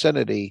the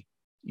vicinity,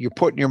 you're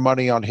putting your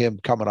money on him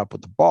coming up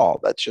with the ball.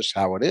 That's just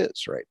how it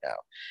is right now.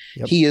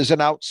 Yep. He is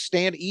an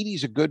outstanding.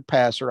 Edey's a good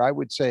passer. I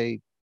would say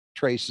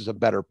Trace is a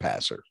better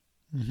passer,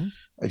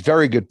 a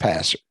very good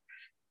passer.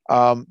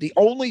 The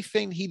only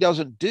thing he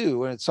doesn't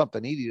do, and it's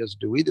something Edey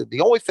doesn't do either,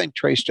 the only thing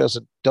Trace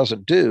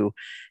doesn't do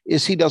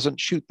is he doesn't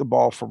shoot the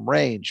ball from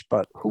range,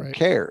 but who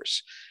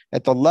cares?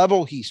 At the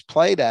level he's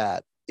played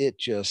at,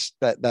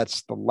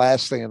 that's the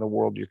last thing in the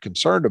world you're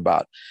concerned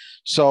about.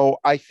 So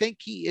I think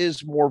he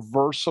is more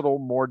versatile,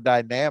 more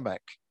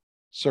dynamic,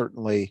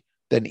 certainly,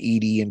 than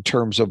Edey in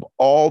terms of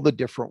all the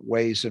different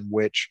ways in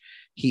which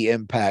he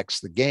impacts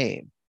the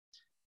game.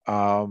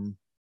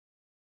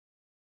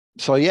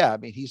 So yeah, I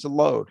mean, he's a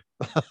load.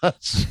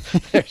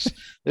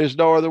 there's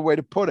no other way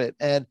to put it.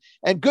 And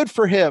good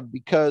for him,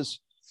 because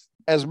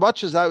as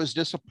much as I was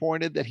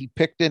disappointed that he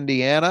picked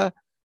Indiana,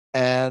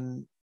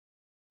 and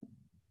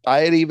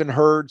I had even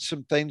heard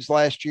some things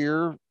last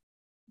year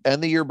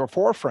and the year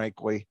before,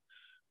 frankly,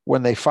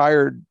 when they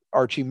fired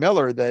Archie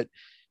Miller, that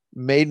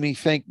made me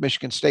think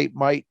Michigan State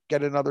might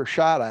get another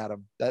shot at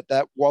him.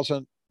 That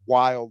wasn't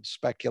wild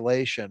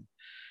speculation.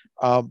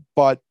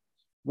 But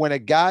when a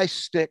guy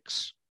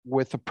sticks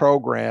with the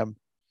program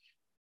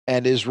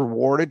and is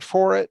rewarded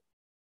for it,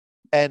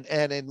 and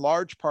in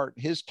large part,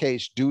 in his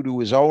case, due to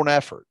his own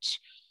efforts,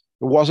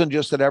 it wasn't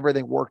just that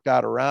everything worked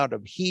out around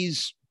him.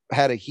 He's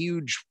had a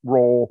huge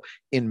role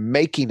in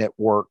making it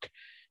work.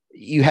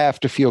 You have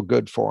to feel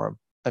good for him.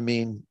 I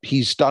mean,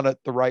 he's done it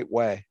the right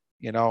way,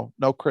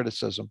 no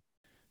criticism.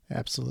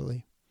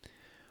 Absolutely.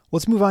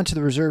 Let's move on to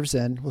the reserves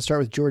then. We'll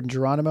start with Jordan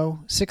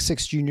Geronimo,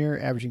 6'6" junior,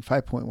 averaging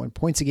 5.1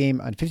 points a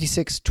game on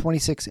 56,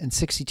 26, and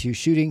 62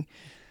 shooting,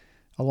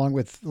 along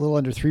with a little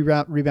under 3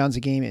 rebounds a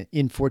game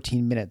in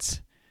 14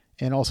 minutes,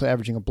 and also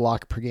averaging a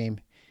block per game.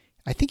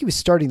 I think he was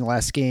starting the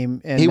last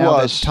game, and now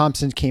that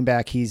Thompson came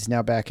back, he's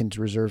now back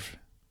into reserve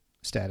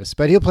status.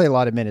 But he'll play a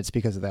lot of minutes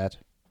because of that.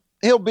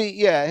 He'll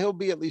be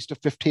at least a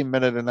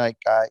 15-minute a night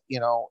guy.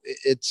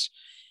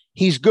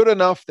 He's good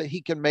enough that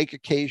he can make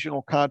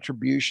occasional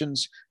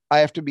contributions. I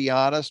have to be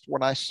honest,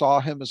 when I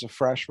saw him as a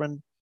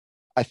freshman,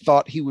 I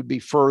thought he would be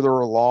further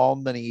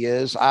along than he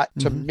is.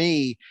 To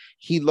me,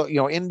 he looked,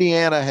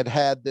 Indiana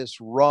had this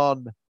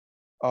run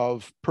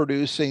of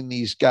producing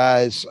these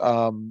guys.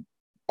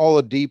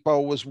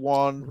 Oladipo was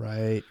one.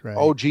 Right.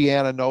 OG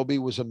Anunoby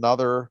was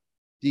another.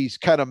 These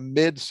kind of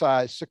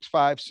mid-size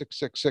 6'5",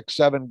 6'6",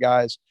 6'7"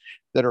 guys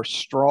that are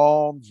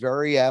strong,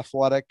 very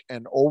athletic,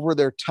 and over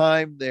their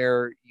time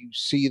there, you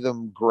see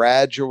them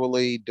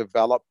gradually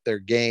develop their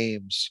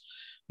games,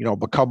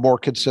 become more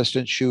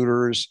consistent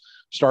shooters,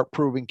 start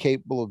proving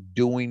capable of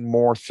doing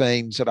more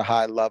things at a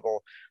high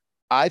level.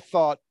 I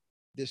thought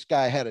this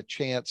guy had a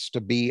chance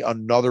to be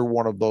another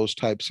one of those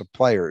types of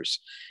players.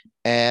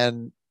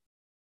 And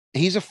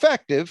he's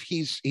effective.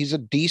 He's a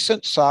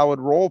decent,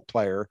 solid role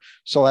player.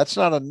 So that's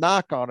not a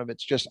knock on him.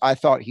 It's just, I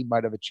thought he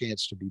might have a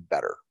chance to be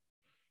better.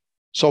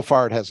 So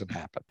far, it hasn't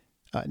happened.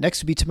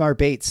 Next would be Tamar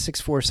Bates,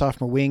 6'4"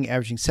 sophomore wing,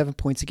 averaging 7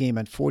 points a game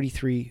on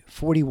 43,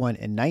 41,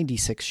 and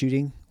 96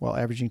 shooting, while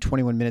averaging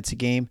 21 minutes a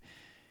game.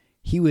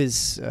 He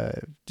was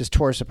just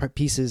tore us apart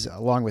pieces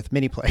along with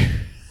many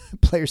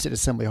players at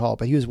Assembly Hall,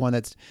 but he was one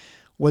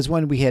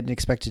we hadn't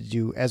expected to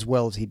do as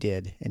well as he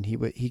did, and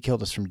he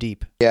killed us from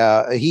deep.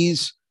 Yeah,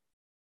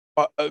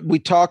 we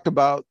talked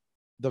about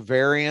the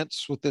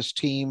variance with this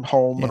team,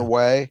 home and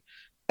away,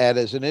 and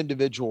as an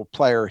individual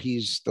player,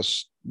 he's the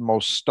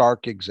most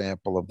stark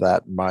example of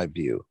that in my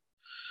view.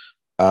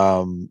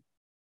 At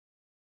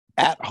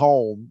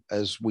home,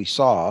 as we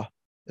saw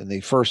in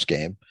the first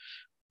game,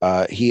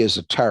 he is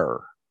a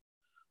terror.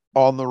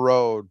 On the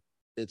road,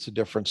 it's a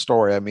different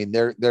story. I mean,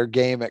 their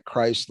game at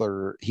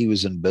Chrysler, he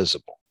was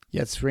invisible.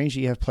 Yeah, it's strange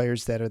you have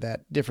players that are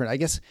that different. I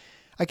guess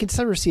I can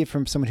sort of see it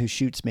from someone who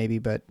shoots maybe,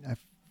 but I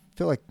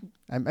feel like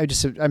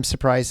I'm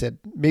surprised that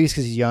maybe it's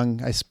because he's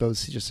young. I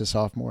suppose he's just a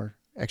sophomore.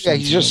 Yeah,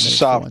 he's just a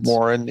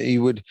sophomore, and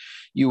you would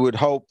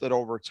hope that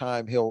over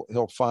time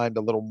he'll find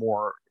a little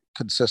more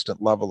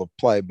consistent level of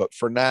play. But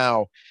for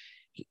now,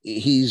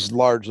 he's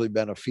largely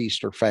been a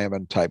feast or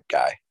famine type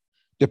guy,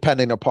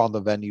 depending upon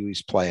the venue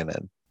he's playing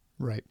in.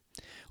 Right.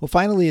 Well,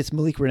 finally, it's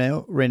Malik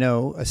Renault,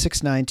 a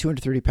 6'9",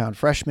 230-pound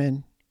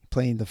freshman,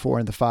 playing the 4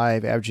 and the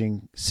 5,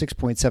 averaging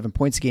 6.7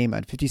 points a game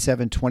on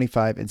 57,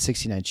 25, and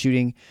 69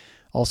 shooting.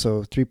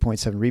 Also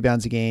 3.7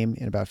 rebounds a game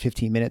in about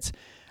 15 minutes.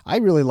 I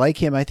really like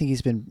him. I think he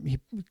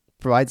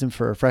provides him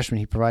for a freshman.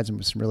 He provides him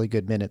with some really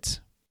good minutes.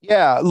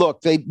 Yeah,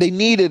 look, they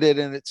needed it,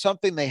 and it's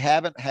something they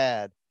haven't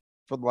had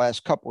for the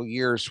last couple of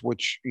years,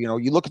 which,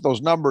 you look at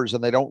those numbers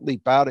and they don't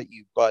leap out at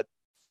you, but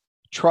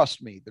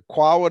trust me, the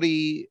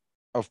quality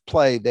of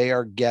play they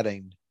are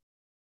getting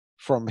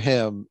from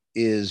him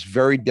is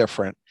very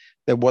different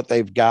than what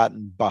they've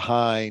gotten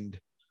behind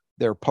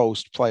their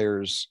post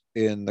players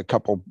in the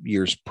couple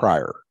years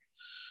prior.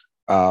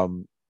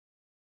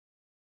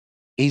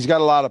 He's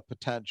got a lot of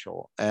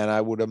potential, and I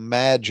would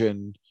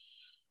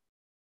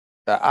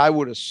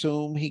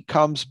assume he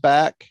comes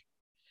back.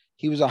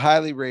 He was a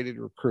highly rated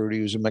recruit. He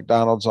was a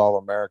McDonald's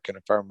All-American,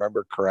 if I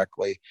remember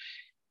correctly.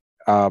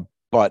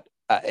 But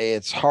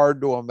it's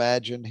hard to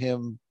imagine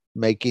him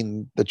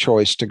making the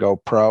choice to go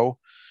pro.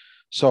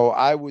 So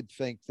I would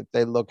think that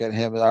they look at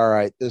him as, all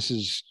right, this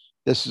is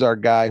our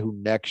guy who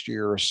next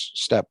year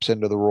steps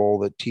into the role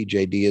that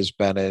TJD has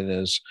been in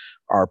as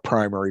our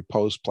primary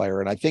post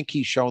player. And I think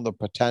he's shown the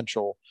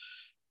potential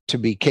to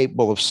be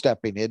capable of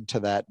stepping into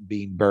that and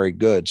being very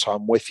good. So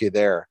I'm with you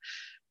there.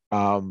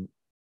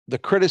 The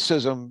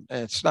criticism,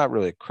 and it's not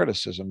really a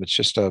criticism, it's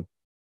just a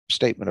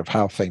statement of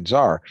how things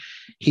are.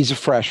 He's a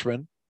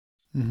freshman,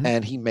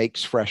 and he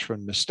makes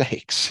freshman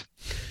mistakes,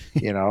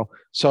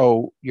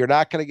 So you're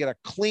not going to get a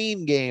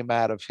clean game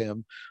out of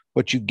him,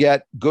 but you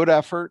get good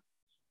effort,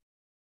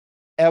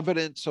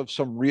 evidence of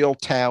some real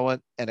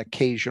talent, and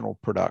occasional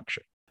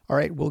production. All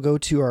right, we'll go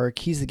to our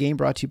Keys to the Game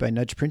brought to you by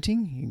Nudge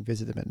Printing. You can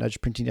visit them at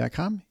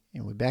nudgeprinting.com,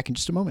 and we'll be back in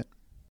just a moment.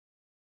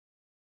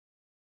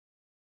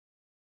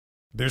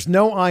 There's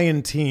no I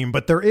in team,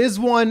 but there is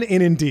one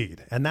in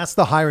Indeed, and that's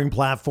the hiring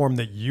platform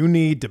that you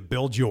need to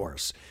build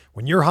yours.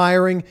 When you're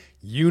hiring,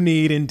 you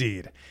need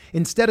Indeed.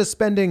 Instead of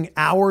spending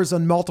hours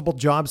on multiple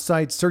job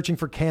sites searching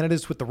for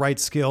candidates with the right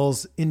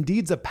skills,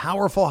 Indeed's a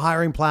powerful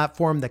hiring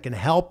platform that can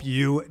help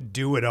you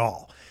do it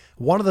all.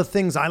 One of the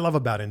things I love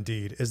about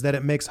Indeed is that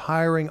it makes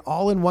hiring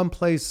all in one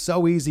place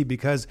so easy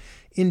because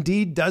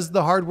Indeed does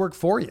the hard work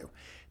for you.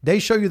 They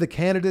show you the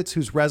candidates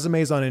whose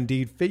resumes on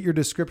Indeed fit your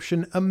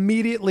description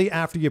immediately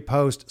after you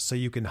post so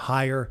you can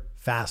hire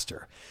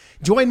faster.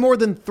 Join more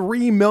than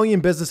 3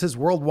 million businesses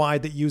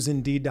worldwide that use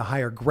Indeed to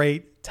hire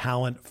great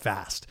talent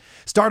fast.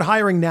 Start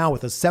hiring now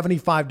with a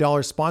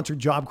 $75 sponsored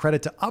job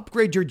credit to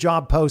upgrade your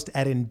job post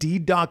at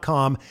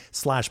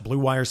Indeed.com/Blue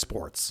Wire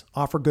Sports.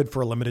 Offer good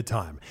for a limited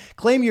time.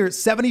 Claim your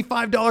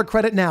 $75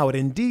 credit now at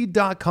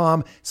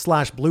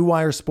Indeed.com/Blue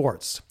Wire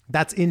Sports.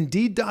 That's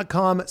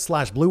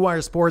Indeed.com/Blue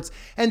Wire Sports,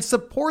 and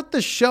support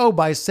the show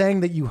by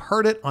saying that you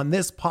heard it on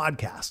this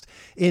podcast.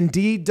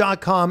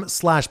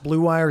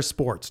 Indeed.com/Blue Wire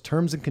Sports.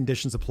 Terms and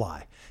conditions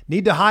apply.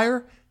 Need to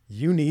hire?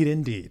 You need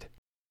Indeed.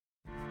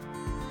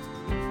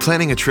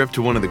 Planning a trip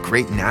to one of the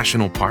great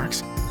national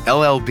parks?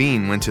 LL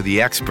Bean went to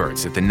the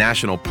experts at the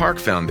National Park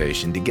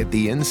Foundation to get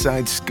the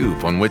inside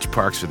scoop on which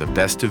parks are the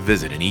best to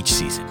visit in each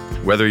season.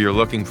 Whether you're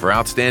looking for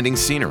outstanding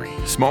scenery,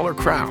 smaller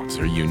crowds,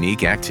 or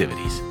unique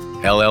activities,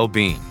 LL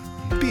Bean.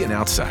 Be an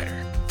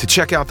outsider. To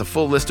check out the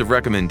full list of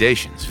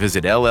recommendations,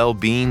 visit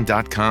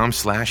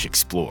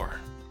llbean.com/explore.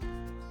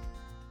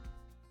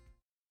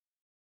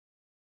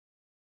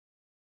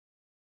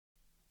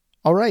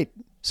 All right,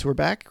 so we're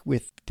back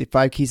with the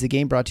 5 Keys to the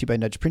Game brought to you by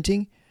Nudge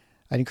Printing.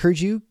 I'd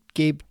encourage you,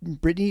 Gabe,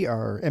 Brittany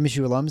are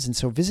MSU alums, and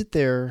so visit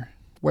their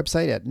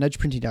website at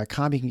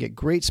nudgeprinting.com. You can get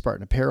great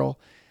Spartan apparel.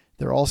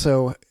 They're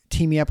also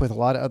teaming up with a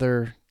lot of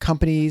other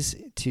companies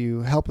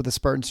to help with the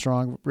Spartan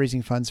Strong,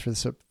 raising funds for the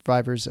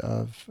survivors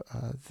of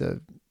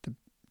the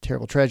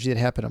terrible tragedy that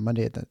happened on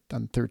Monday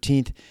on the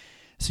 13th.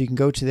 So you can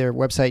go to their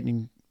website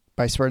and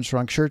buy Spartan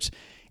Strong shirts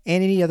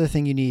and any other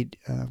thing you need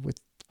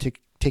to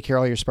take care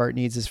of all your Spartan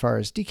needs as far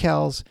as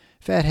decals,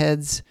 fat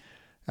heads,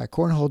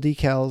 cornhole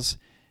decals,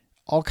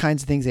 all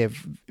kinds of things. They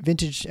have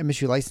vintage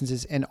MSU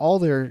licenses, and all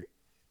their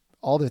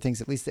things,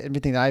 at least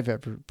everything that I've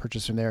ever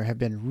purchased from there, have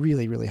been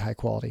really, really high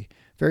quality.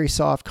 Very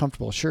soft,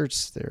 comfortable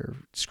shirts. They're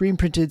screen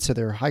printed, so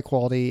they're high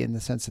quality in the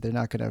sense that they're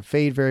not going to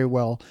fade very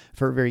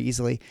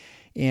easily.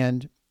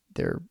 And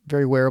they're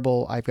very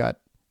wearable. I've got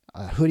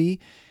a hoodie.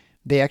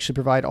 They actually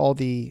provide all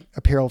the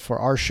apparel for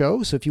our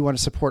show. So if you want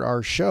to support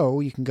our show,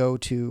 you can go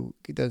to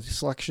the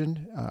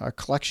selection, a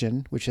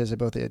collection, which has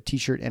both a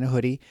t-shirt and a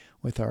hoodie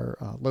with our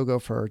logo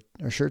for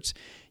our shirts.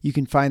 You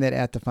can find that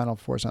at the Final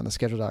Fours on the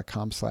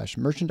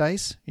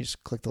schedule.com/merchandise. You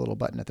just click the little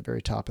button at the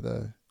very top of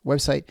the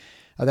website.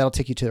 That'll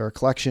take you to our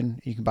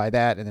collection. You can buy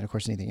that. And then of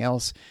course, anything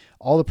else.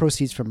 All the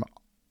proceeds from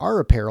our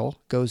apparel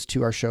goes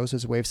to our show. So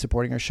it's a way of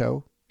supporting our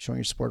show, showing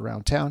your support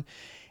around town.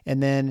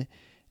 And then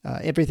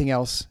everything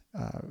else,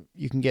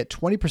 you can get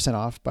 20%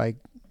 off by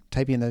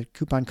typing in the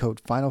coupon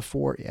code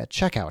Final4 at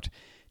checkout.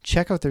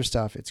 Check out their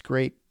stuff. It's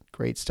great,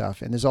 great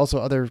stuff. And there's also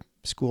other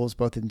schools,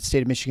 both in the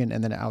state of Michigan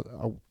and then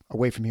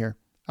away from here,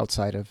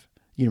 outside of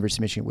University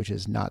of Michigan, which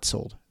is not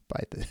sold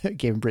by the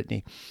Gabe and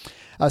Brittany.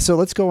 So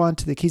let's go on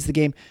to the keys to the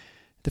game.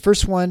 The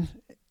first one,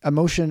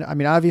 emotion. I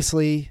mean,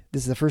 obviously,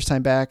 this is the first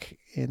time back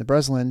in the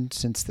Breslin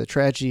since the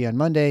tragedy on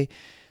Monday.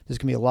 There's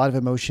going to be a lot of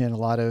emotion, a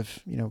lot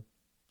of,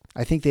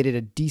 I think they did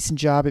a decent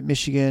job at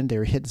Michigan. They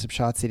were hitting some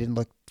shots. They didn't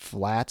look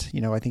flat.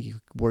 I think you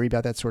worry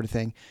about that sort of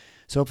thing.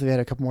 So hopefully they had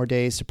a couple more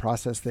days to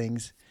process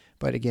things.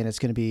 But again, it's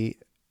going to be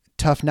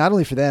tough, not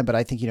only for them, but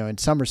I think, in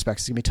some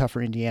respects, it's going to be tough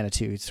for Indiana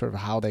too. It's sort of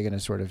how they're going to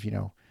sort of,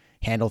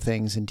 handle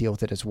things and deal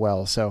with it as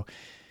well. So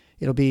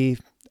it'll be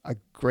a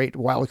great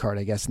wild card,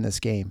 I guess, in this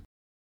game.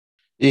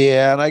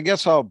 Yeah. And I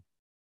guess I'm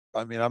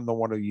the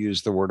one who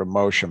used the word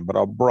emotion, but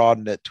I'll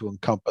broaden it to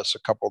encompass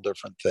a couple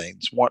different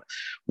things.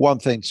 One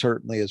thing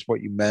certainly is what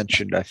you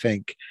mentioned. I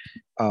think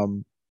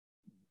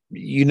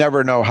you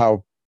never know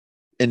how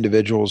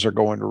individuals are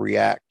going to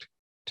react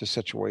to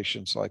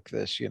situations like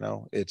this.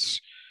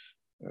 It's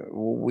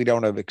we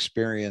don't have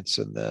experience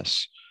in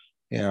this,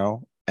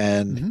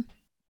 and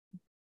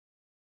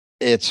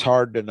it's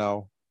hard to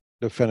know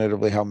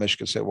definitively how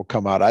Michigan State will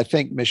come out. I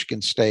think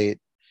Michigan State.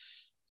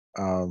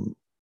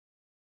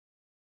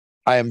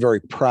 I am very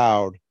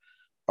proud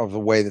of the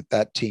way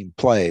that team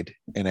played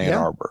in Ann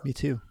Arbor. Me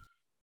too.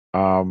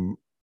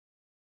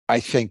 I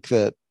think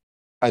that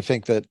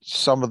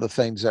some of the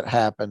things that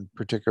happened,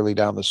 particularly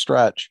down the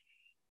stretch,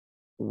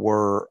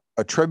 were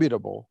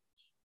attributable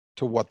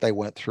to what they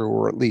went through,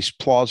 or at least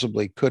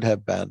plausibly could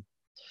have been.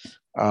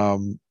 But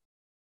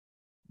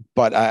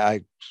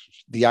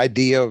the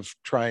idea of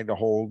trying to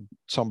hold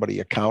somebody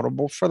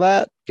accountable for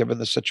that, given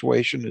the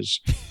situation, is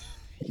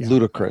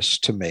ludicrous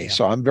to me. Yeah.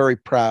 So I'm very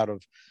proud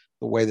of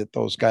the way that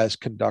those guys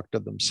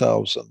conducted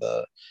themselves and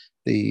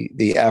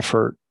the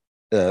effort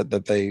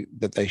that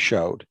they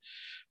showed.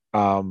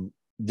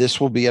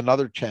 This will be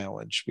another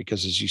challenge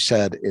because, as you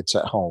said, it's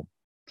at home,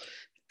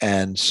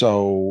 and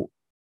so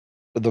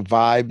the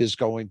vibe is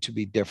going to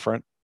be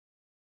different,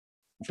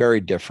 very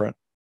different.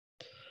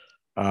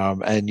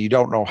 And you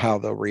don't know how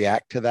they'll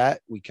react to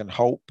that. We can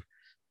hope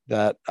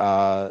that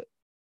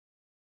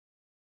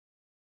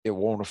it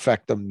won't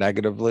affect them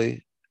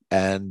negatively,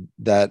 and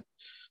that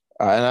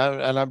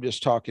and I'm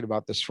just talking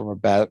about this from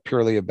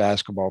purely a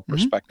basketball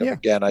perspective. Yeah,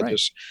 Again, right.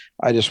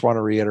 I just want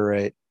to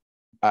reiterate.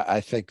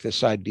 I think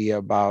this idea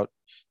about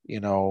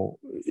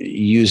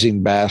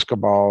using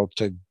basketball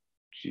to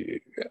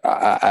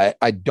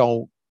I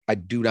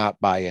do not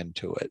buy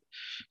into it.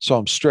 So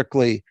I'm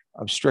strictly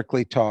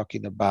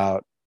talking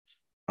about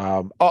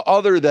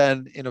other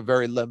than in a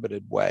very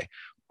limited way,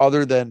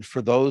 other than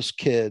for those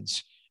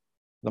kids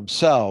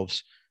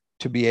themselves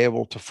to be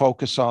able to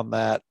focus on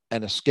that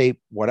and escape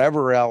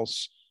whatever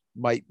else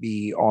might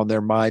be on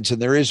their minds.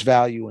 And there is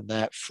value in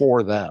that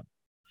for them.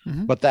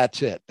 But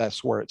that's it.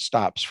 That's where it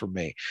stops for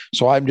me.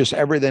 So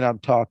everything I'm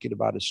talking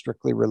about is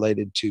strictly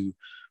related to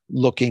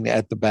looking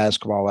at the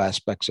basketball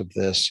aspects of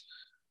this.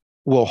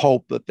 We'll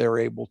hope that they're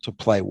able to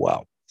play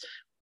well.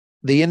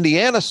 The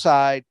Indiana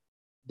side,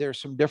 there's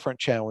some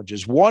different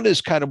challenges. One is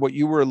kind of what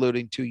you were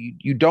alluding to.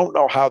 You don't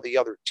know how the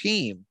other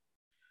team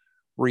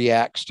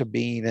reacts to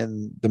being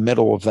in the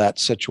middle of that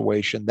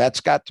situation.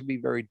 That's got to be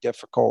very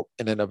difficult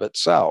in and of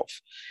itself.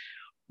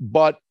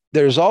 But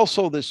there's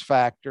also this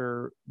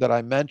factor that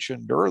I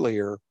mentioned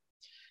earlier.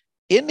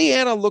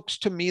 Indiana looks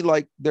to me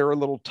like they're a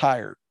little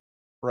tired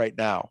right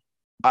now.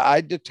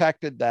 I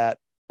detected that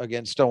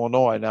against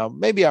Illinois. Now,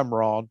 maybe I'm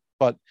wrong,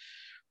 but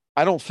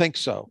I don't think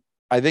so.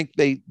 I think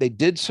they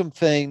did some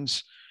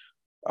things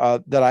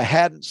that I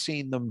hadn't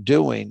seen them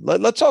doing.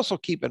 Let's also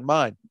keep in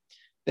mind,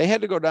 they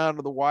had to go down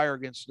to the wire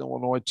against an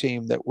Illinois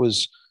team that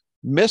was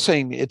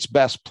missing its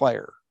best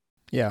player.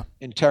 Yeah.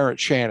 In Terrence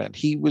Shannon.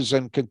 He was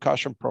in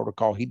concussion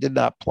protocol. He did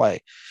not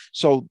play.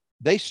 So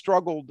they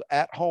struggled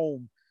at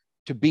home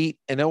to beat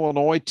an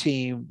Illinois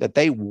team that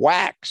they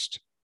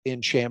waxed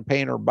in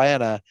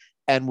Champaign-Urbana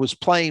and was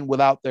playing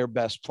without their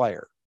best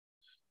player.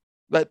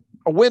 But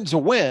a win's a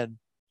win,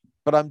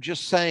 but I'm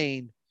just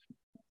saying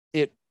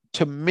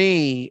to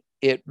me,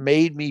 it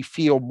made me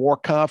feel more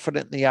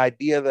confident in the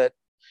idea that,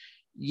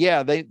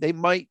 yeah, they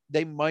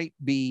might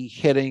be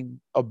hitting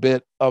a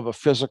bit of a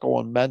physical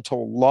and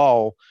mental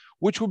lull,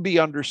 which would be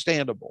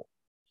understandable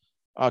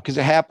because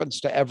it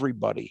happens to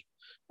everybody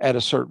at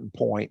a certain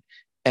point.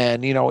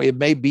 And, it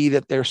may be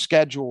that their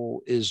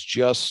schedule is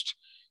just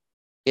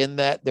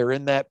they're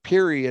in that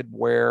period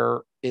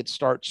where it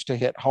starts to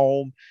hit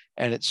home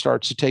and it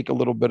starts to take a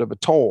little bit of a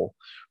toll.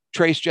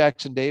 Trace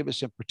Jackson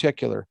Davis in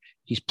particular,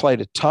 he's played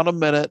a ton of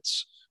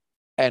minutes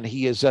and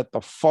he is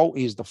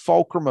he's the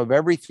fulcrum of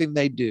everything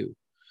they do.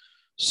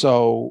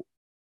 So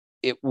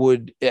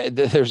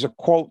there's a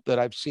quote that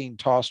I've seen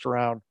tossed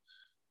around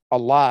a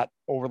lot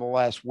over the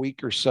last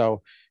week or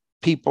so.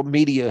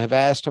 Media have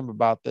asked him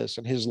about this,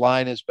 and his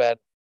line has been,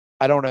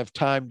 "I don't have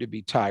time to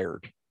be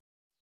tired."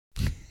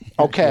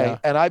 Okay. Yeah.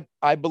 And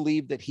I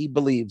believe that he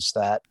believes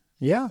that.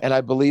 Yeah. And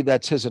I believe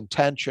that's his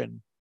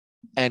intention,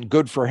 and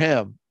good for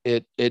him.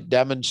 It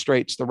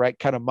demonstrates the right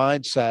kind of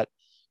mindset,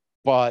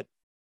 but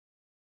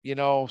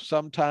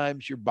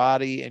sometimes your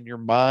body and your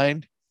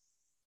mind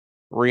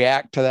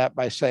react to that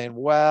by saying,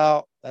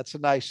 well, that's a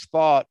nice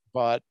thought,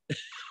 but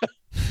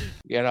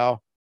and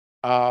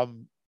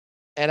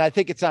I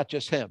think it's not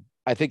just him.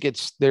 I think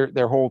it's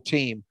their whole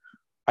team,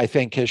 I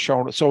think, has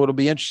shown it. So it'll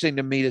be interesting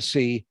to me to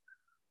see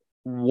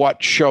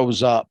what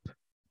shows up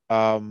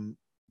in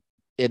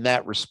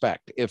that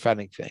respect, if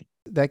anything.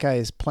 That guy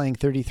is playing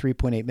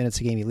 33.8 minutes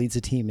a game. He leads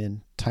the team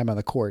in time on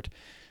the court.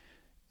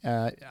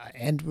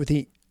 And with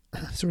the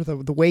sort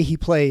of the way he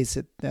plays,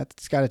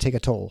 that's got to take a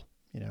toll.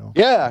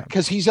 Yeah,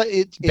 because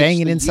it's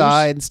banging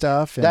inside and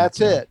stuff. And, that's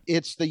it.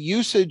 It's the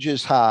usage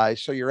is high,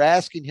 so you're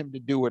asking him to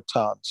do a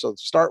ton. So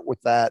start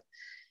with that.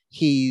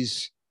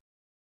 He's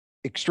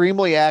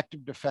extremely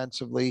active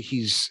defensively.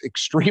 He's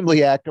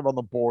extremely active on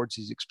the boards.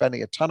 He's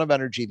expending a ton of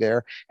energy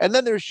there. And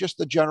then there's just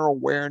the general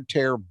wear and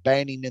tear,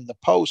 banging in the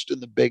post in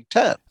the Big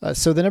Ten.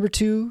 So the number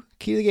 2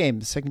 key to the game,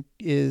 the second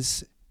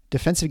is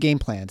defensive game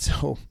plan.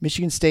 So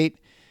Michigan State,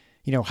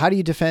 how do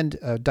you defend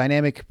a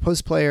dynamic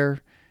post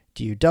player?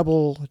 Do you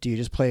double? Do you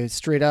just play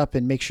straight up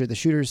and make sure the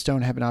shooters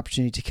don't have an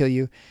opportunity to kill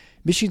you?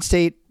 Michigan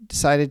State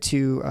decided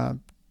to,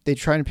 they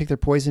tried to pick their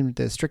poison with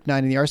the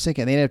strychnine and the arsenic,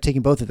 and they ended up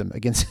taking both of them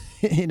against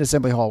in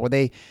Assembly Hall,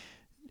 where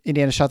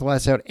Indiana shot the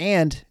last out,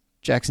 and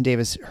Jackson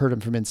Davis hurt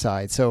him from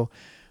inside. So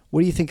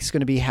what do you think is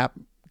going to be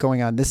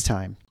going on this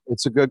time?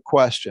 It's a good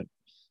question,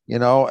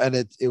 and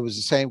it was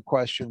the same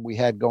question we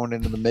had going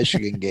into the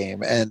Michigan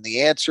game. And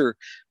the answer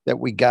that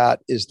we got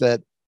is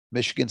that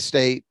Michigan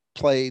State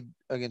played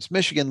against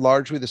Michigan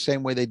largely the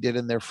same way they did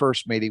in their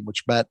first meeting,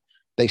 which meant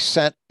they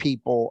sent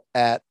people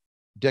at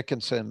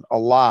Dickinson a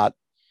lot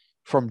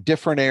from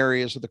different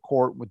areas of the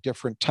court with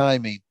different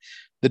timing.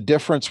 The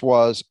difference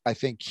was, I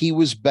think he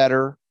was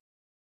better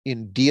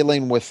in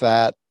dealing with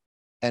that,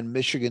 and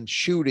Michigan's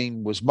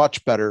shooting was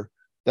much better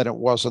than it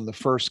was in the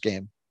first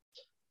game.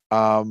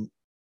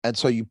 And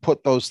so you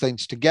put those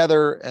things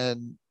together,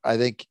 and I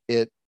think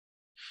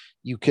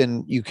you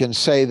can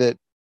say that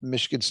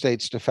Michigan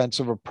State's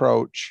defensive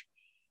approach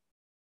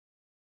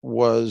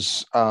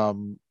was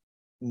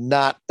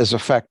not as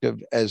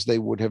effective as they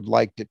would have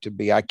liked it to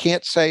be. I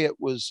can't say it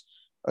was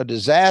a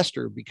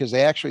disaster because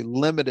they actually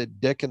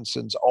limited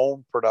Dickinson's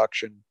own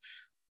production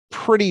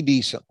pretty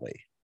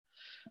decently.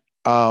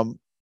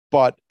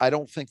 But I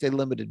don't think they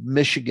limited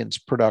Michigan's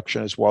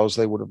production as well as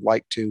they would have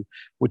liked to,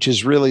 which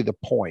is really the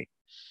point.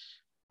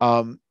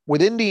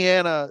 With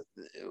Indiana,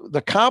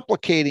 the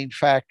complicating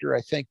factor,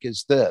 I think,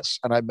 is this,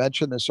 and I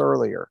mentioned this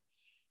earlier.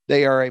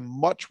 They are a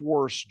much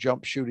worse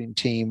jump shooting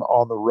team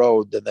on the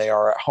road than they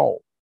are at home.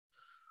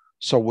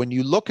 So when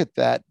you look at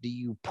that, do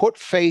you put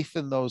faith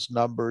in those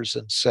numbers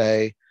and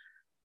say,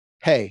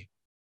 hey,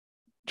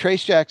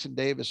 Trace Jackson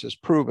Davis has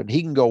proven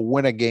he can go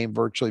win a game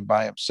virtually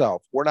by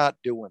himself. We're not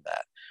doing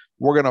that.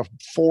 We're going to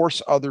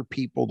force other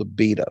people to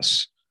beat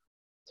us.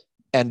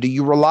 And do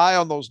you rely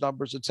on those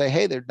numbers and say,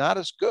 hey, they're not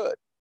as good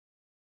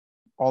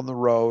on the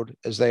road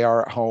as they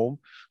are at home,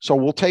 so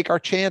we'll take our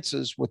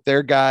chances with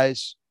their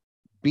guys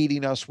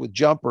beating us with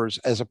jumpers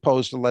as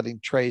opposed to letting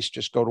Trace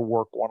just go to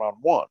work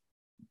one-on-one?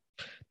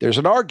 There's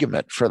an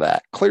argument for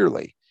that,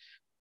 clearly.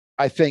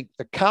 I think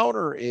the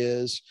counter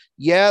is,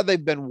 yeah,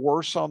 they've been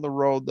worse on the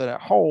road than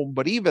at home,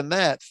 but even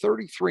that,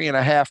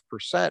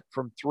 33.5%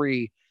 from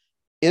three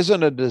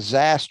isn't a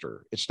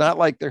disaster. It's not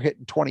like they're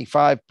hitting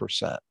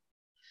 25%.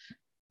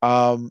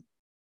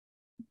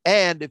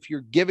 And if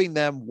you're giving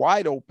them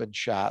wide open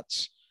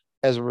shots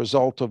as a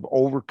result of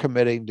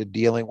overcommitting to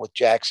dealing with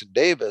Jackson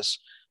Davis,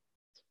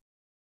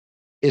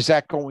 is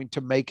that going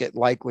to make it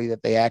likely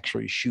that they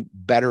actually shoot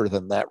better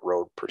than that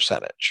road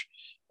percentage?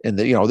 And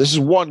this is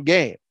one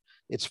game.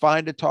 It's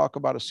fine to talk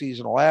about a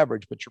seasonal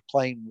average, but you're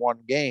playing one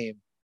game.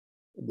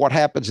 What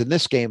happens in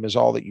this game is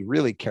all that you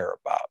really care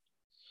about.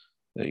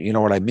 You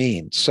know what I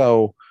mean?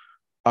 So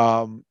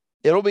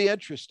it'll be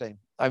interesting.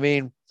 I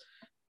mean,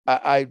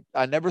 I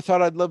never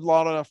thought I'd live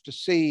long enough to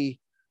see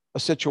a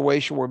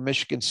situation where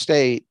Michigan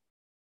State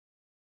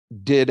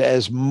did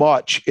as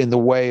much in the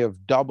way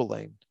of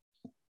doubling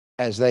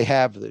as they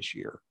have this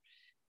year.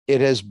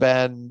 It has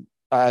been,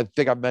 I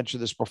think I've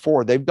mentioned this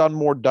before, they've done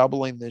more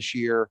doubling this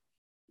year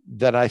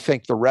than I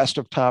think the rest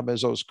of Tom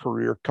Izzo's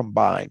career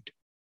combined.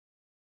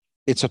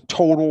 It's a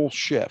total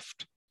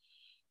shift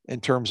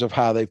in terms of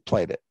how they've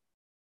played it.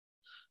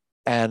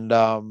 And,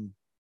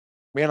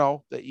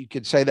 that you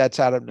could say that's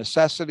out of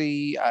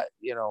necessity.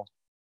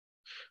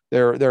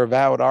 There are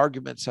valid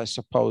arguments, I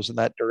suppose, in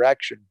that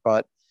direction,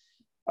 but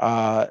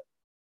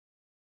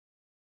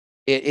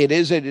it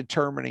is a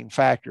determining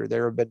factor.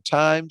 There have been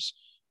times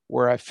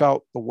where I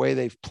felt the way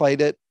they've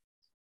played it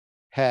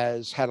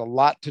has had a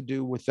lot to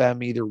do with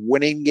them either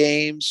winning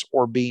games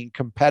or being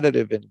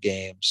competitive in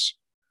games.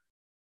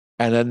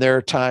 And then there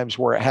are times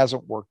where it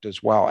hasn't worked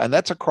as well. And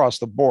that's across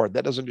the board.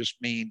 That doesn't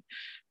just mean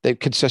they've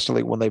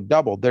consistently, when they've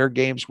doubled, there are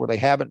games where they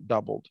haven't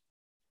doubled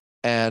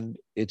and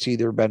it's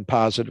either been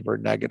positive or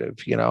negative,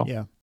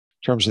 in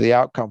terms of the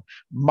outcome.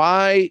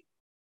 My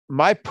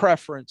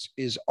preference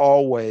is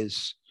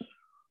always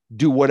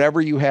do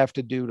whatever you have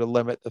to do to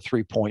limit the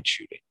 3-point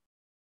shooting.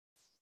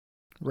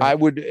 Right. I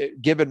would,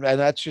 and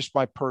that's just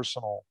my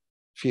personal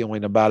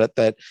feeling about it,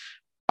 that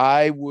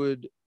I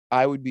would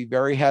be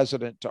very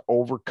hesitant to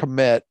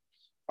overcommit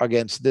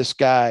against this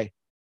guy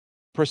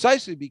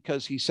precisely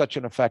because he's such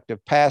an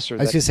effective passer. I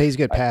was going to say he's a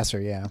good passer.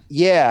 Yeah.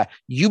 Yeah.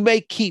 You may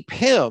keep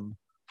him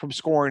from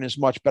scoring as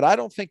much, but I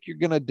don't think you're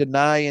going to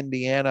deny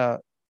Indiana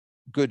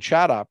good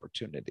shot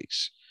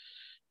opportunities.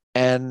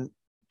 And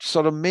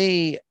so to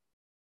me,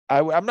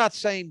 I'm not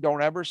saying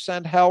don't ever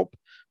send help,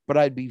 but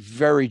I'd be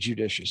very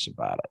judicious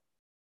about it.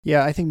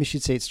 Yeah, I think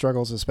Michigan State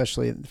struggles,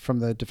 especially from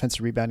the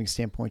defensive rebounding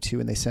standpoint too.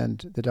 When they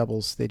send the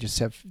doubles, they just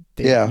have,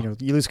 you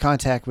lose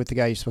contact with the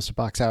guy you're supposed to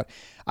box out.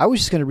 I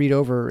was just going to read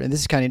over, and this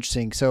is kind of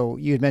interesting. So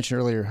you had mentioned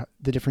earlier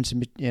the difference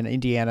in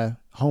Indiana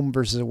home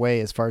versus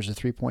away as far as the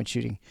 3-point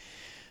shooting.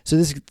 So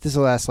this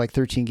will last like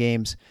 13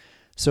 games.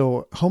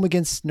 So home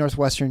against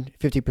Northwestern,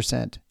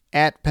 50%.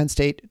 At Penn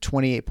State,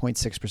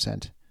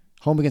 28.6%.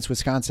 Home against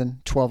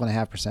Wisconsin,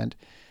 12.5%.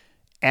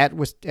 At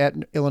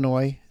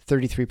Illinois,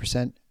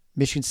 33%.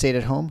 Michigan State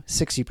at home,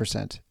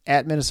 60%.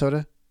 At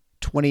Minnesota,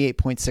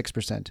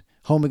 28.6%.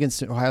 Home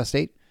against Ohio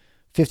State,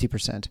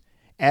 50%.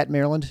 At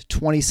Maryland,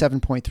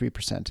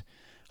 27.3%.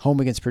 Home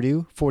against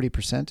Purdue,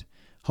 40%.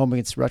 Home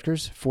against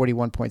Rutgers,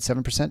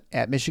 41.7%.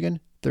 At Michigan,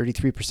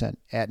 33%.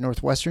 At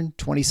Northwestern,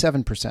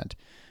 27%.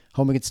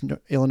 Home against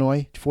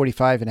Illinois,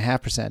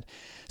 45.5%.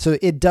 So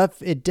it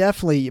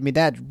definitely,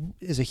 that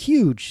is a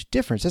huge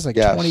difference. That's like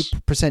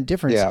 20%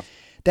 difference. Yeah.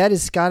 That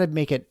has got to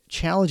make it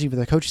challenging for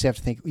the coaches to have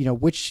to think,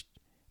 which,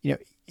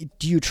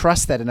 do you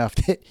trust that enough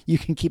that you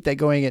can keep that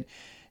going at,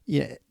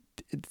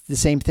 the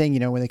same thing,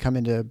 when they come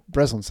into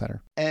Breslin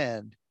Center?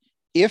 And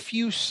if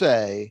you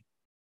say,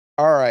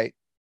 all right,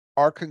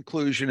 our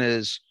conclusion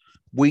is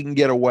we can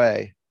get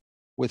away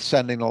with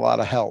sending a lot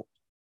of help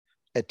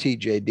at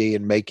TJD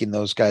and making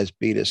those guys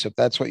beat us, if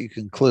that's what you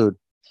conclude,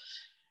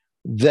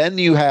 then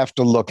you have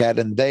to look at,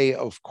 and they,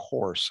 of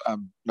course,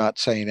 I'm not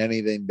saying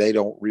anything they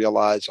don't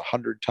realize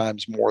 100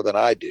 times more than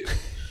I do,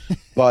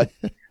 but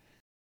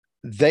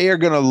they are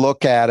going to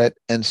look at it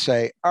and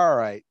say, all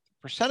right,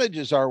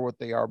 percentages are what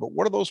they are, but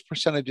what do those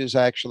percentages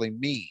actually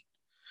mean?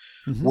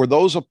 Mm-hmm. Were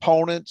those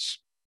opponents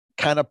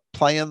kind of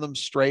playing them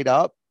straight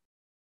up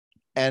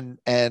and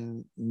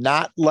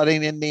not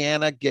letting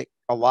Indiana get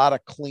a lot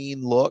of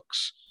clean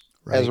looks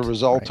as a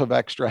result of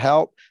extra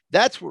help?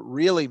 That's what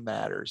really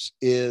matters,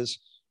 is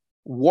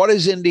what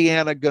is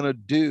Indiana going to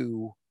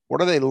do?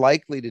 What are they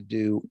likely to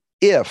do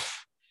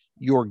if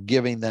you're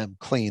giving them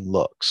clean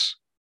looks?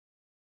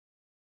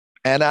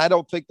 And I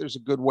don't think there's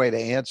a good way to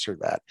answer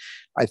that.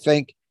 I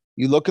think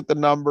you look at the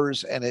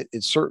numbers, and it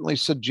certainly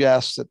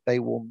suggests that they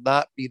will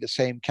not be the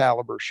same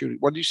caliber shooting.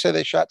 What did you say?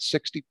 They shot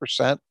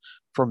 60%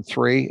 from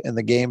three in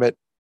the game at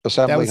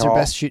Assembly Hall?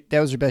 That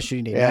was their best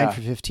shooting day, 9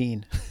 for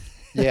 15.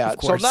 Yeah.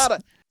 So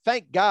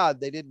thank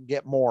God they didn't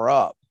get more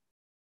up.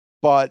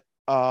 But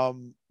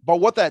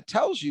what that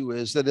tells you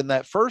is that in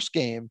that first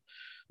game,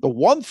 the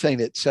one thing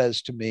it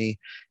says to me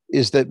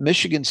is that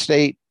Michigan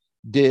State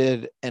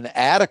did an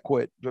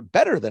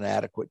better than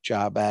adequate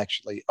job,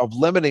 actually, of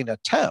limiting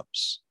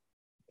attempts.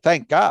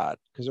 Thank God,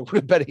 because it would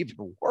have been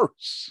even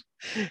worse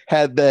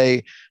had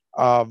they,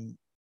 15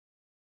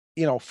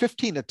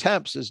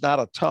 attempts is not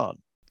a ton.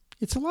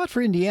 It's a lot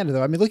for Indiana,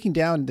 though. I mean, looking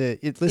down, they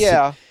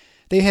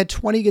had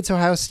 20 against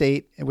Ohio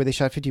State, where they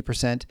shot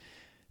 50%,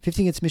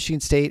 15 against Michigan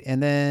State,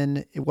 and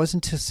then it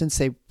wasn't since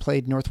they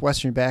played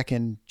Northwestern back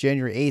in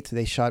January 8th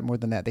they shot more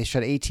than that. They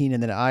shot 18,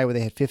 and then at Iowa they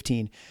had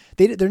 15.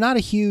 They're not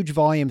a huge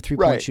volume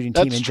three-point shooting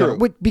team in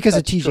general, because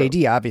of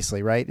TJD,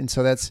 obviously, right? And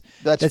so that's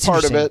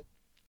part of it.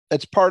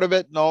 It's part of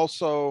it, and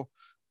also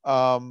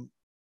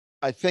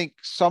I think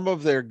some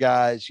of their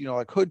guys,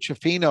 like Hood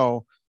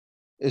Schifino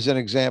is an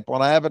example,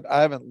 and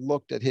I haven't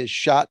looked at his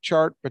shot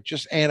chart, but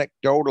just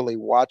anecdotally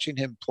watching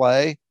him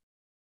play,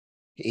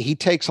 he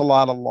takes a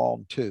lot of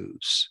long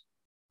twos.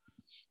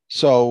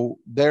 So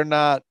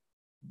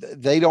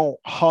they don't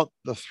hunt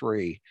the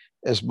three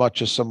as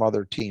much as some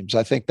other teams.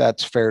 I think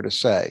that's fair to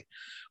say.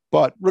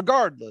 But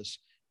regardless,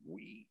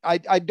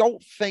 I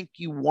don't think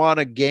you want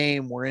a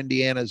game where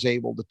Indiana is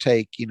able to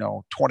take,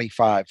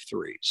 25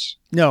 threes.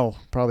 No,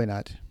 probably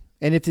not.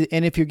 And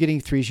if you're getting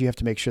threes, you have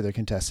to make sure they're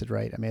contested,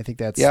 right? I mean, I think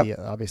that's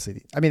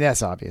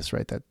that's obvious,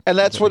 right?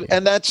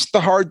 That's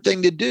the hard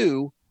thing to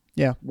do.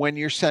 Yeah. When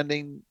you're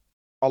sending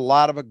a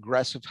lot of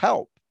aggressive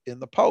help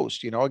in the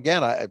post,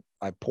 again, I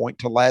point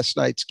to last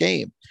night's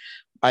game.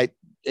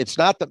 It's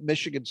not that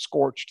Michigan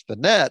scorched the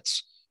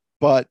nets,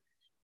 but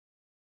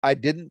I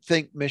didn't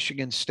think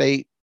Michigan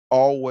State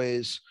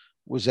always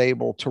was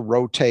able to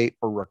rotate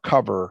or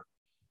recover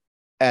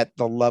at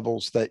the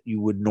levels that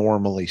you would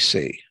normally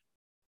see.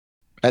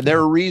 And there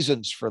are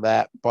reasons for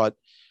that, but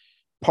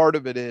part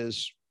of it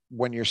is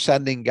when you're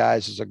sending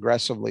guys as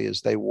aggressively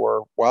as they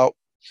were, well,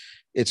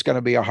 it's going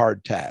to be a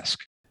hard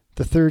task.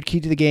 The third key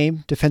to the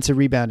game, defensive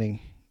rebounding.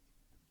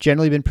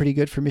 Generally been pretty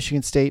good for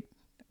Michigan State.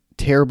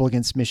 Terrible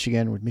against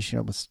Michigan, with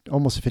Michigan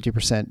almost a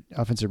 50%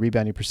 offensive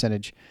rebounding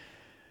percentage.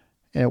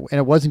 And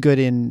it wasn't good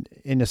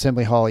in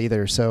Assembly Hall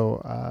either.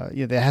 So,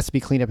 that has to be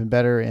cleaned up and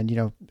better.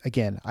 And,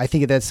 again, I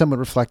think that's somewhat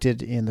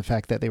reflected in the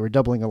fact that they were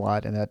doubling a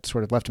lot, and that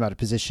sort of left them out of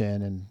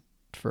position and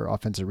for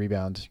offensive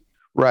rebound.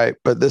 Right.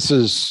 But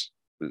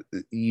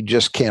you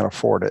just can't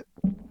afford it.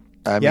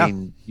 I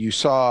mean, you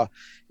saw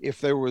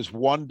if there was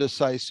one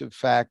decisive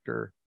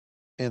factor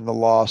in the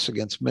loss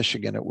against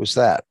Michigan, it was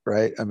that,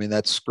 right? I mean,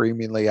 that's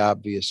screamingly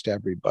obvious to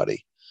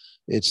everybody.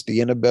 It's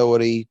the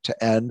inability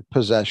to end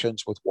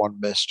possessions with one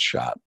missed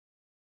shot.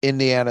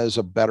 Indiana is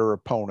a better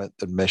opponent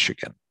than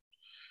Michigan.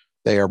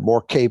 They are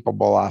more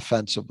capable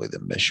offensively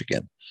than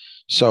Michigan.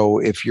 So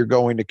if you're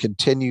going to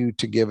continue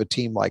to give a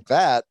team like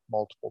that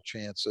multiple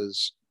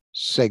chances,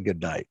 say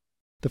goodnight.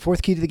 The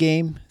fourth key to the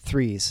game,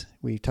 threes.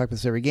 We talk about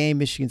this every game.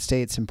 Michigan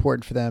State, it's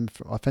important for them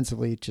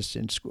offensively just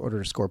in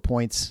order to score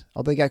points.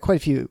 Although they got quite a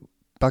few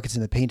buckets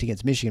in the paint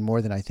against Michigan,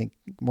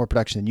 more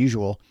production than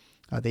usual.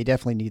 They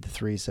definitely need the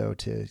threes, though,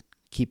 to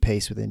keep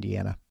pace with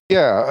Indiana.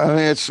 Yeah, I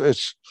mean, it's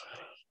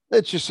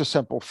just a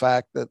simple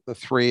fact that the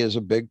three is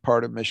a big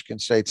part of Michigan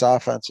State's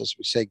offense, as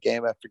we say,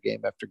 game after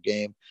game after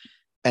game.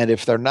 And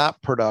if they're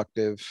not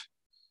productive,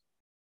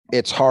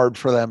 it's hard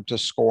for them to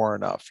score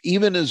enough.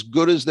 Even as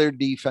good as their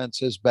defense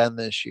has been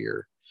this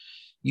year,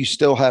 you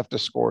still have to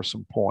score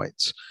some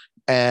points.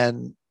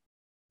 And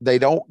they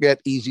don't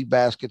get easy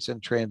baskets in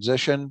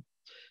transition.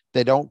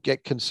 They don't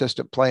get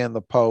consistent play in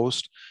the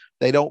post.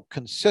 They don't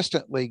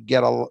consistently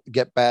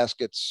get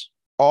baskets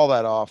all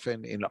that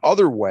often in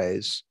other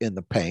ways in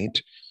the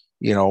paint,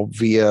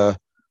 via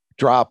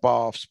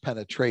drop-offs,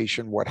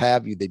 penetration, what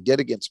have you. They did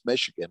against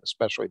Michigan,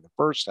 especially in the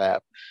first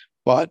half,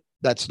 but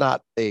that's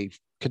not a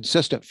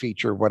consistent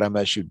feature of what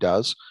MSU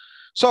does.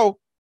 So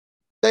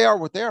they are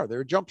what they are.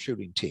 They're a jump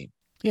shooting team.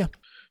 Yeah.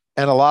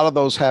 And a lot of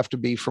those have to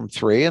be from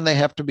three, and they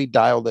have to be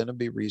dialed in and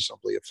be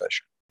reasonably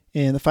efficient.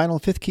 And the final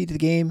fifth key to the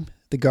game,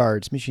 the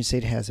guards, Michigan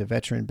State has a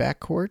veteran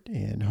backcourt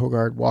in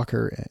Hogard,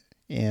 Walker,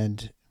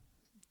 and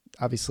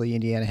obviously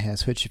Indiana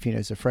has Hood Schifino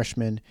as a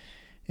freshman,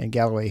 and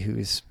Galloway,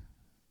 who's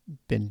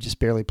been just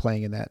barely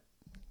playing in that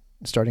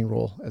starting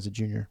role as a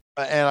junior.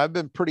 And I've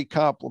been pretty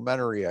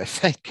complimentary, I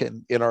think,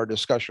 in our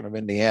discussion of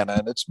Indiana,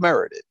 and it's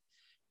merited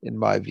in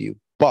my view.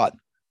 But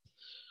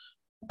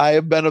I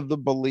have been of the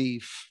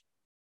belief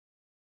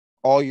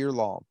all year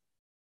long,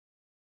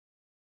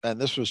 and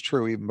this was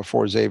true even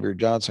before Xavier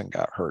Johnson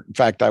got hurt. In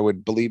fact, I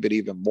would believe it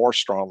even more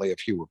strongly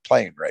if he were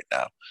playing right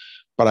now,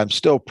 but I'm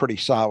still pretty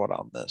solid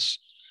on this.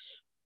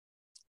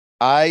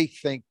 I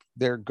think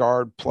their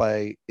guard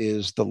play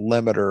is the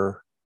limiter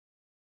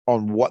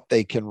on what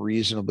they can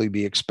reasonably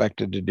be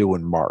expected to do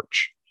in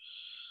March.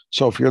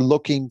 So if you're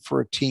looking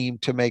for a team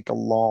to make a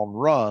long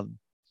run,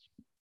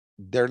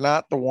 they're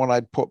not the one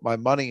I'd put my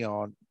money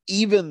on,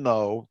 even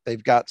though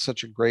they've got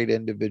such a great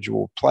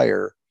individual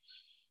player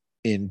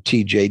in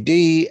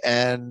TJD,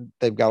 and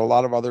they've got a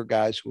lot of other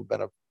guys who have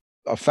been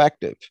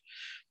effective.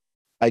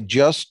 I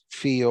just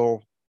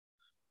feel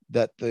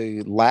that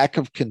the lack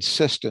of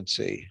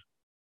consistency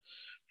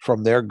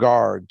from their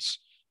guards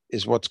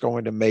is what's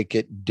going to make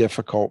it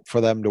difficult for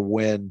them to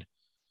win,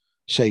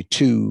 say,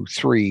 2,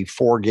 3,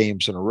 4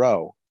 games in a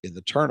row in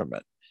the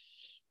tournament.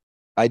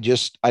 I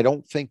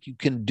don't think you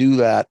can do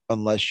that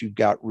unless you've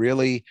got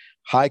really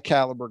high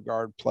caliber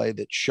guard play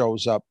that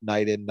shows up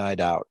night in, night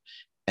out.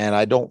 And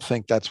I don't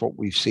think that's what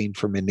we've seen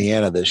from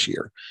Indiana this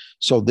year.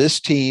 So this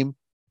team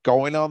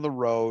going on the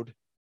road,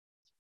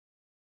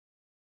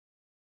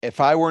 if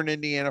I were an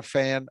Indiana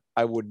fan,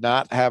 I would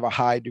not have a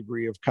high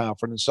degree of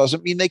confidence.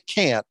 Doesn't mean they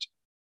can't,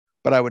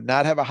 but I would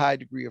not have a high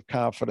degree of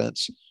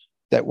confidence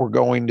that we're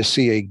going to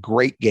see a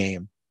great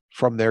game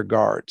from their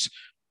guards.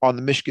 On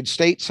the Michigan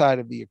State side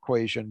of the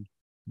equation,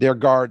 their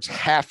guards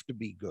have to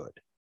be good.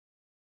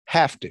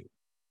 Have to.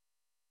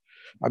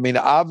 I mean,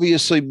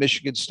 obviously,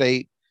 Michigan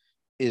State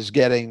is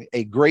getting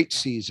a great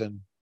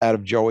season out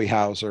of Joey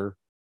Hauser.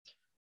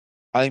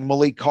 I think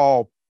Malik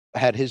Hall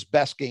had his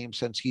best game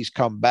since he's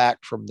come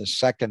back from the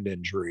second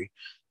injury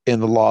in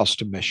the loss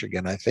to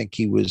Michigan. I think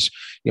he was,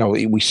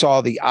 we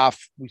saw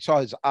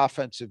his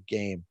offensive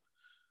game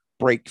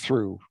break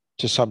through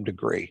to some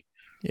degree.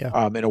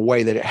 Yeah. In a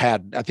way that it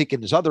had. I think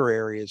in his other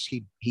areas,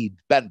 he'd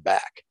been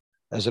back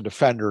as a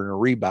defender and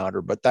a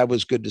rebounder, but that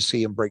was good to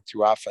see him break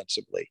through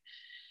offensively.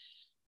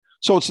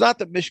 So it's not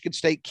that Michigan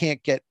State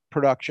can't get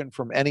production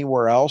from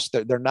anywhere else.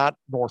 They're not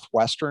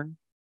Northwestern,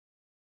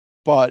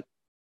 but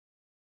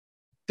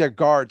their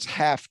guards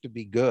have to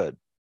be good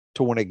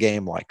to win a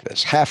game like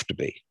this. Have to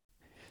be.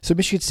 So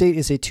Michigan State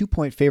is a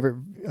 2-point favorite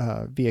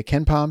via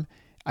KenPom.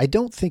 I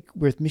don't think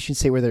with Michigan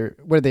State, what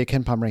are they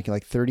KenPom ranking,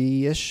 like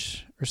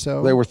 30-ish or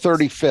so? They were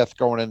 35th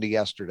going into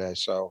yesterday.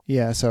 So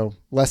yeah, so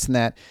less than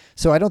that.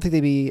 So I don't think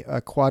they'd be a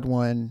quad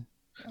one.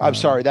 I'm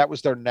sorry, that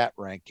was their net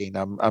ranking.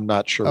 I'm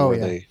not sure where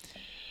they.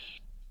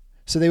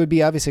 So they would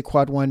be obviously a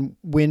quad one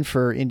win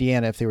for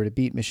Indiana if they were to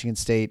beat Michigan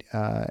State.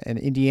 And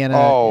Indiana.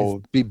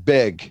 Oh, be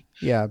big.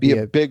 Yeah, be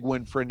a big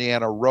win for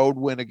Indiana. Road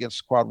win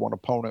against a quad one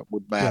opponent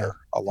would matter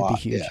a lot.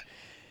 Be huge. Yeah.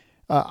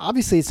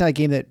 Obviously, it's not a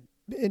game that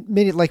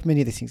many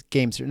of these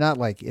games are not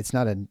like it's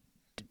not a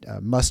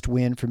must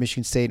win for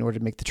Michigan State in order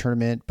to make the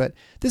tournament. But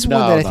this is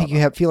one that I think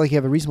you feel like you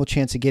have a reasonable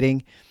chance of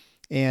getting,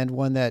 and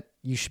one that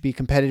you should be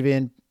competitive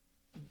in.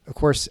 Of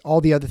course,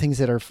 all the other things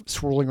that are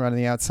swirling around on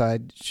the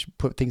outside should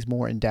put things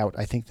more in doubt,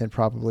 I think, than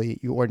probably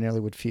you ordinarily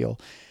would feel.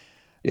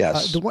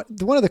 Yes. The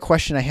one other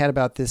question I had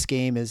about this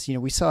game is,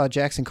 we saw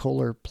Jackson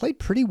Kohler played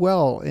pretty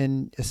well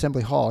in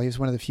Assembly Hall. He was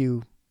one of the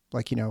few,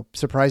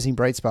 surprising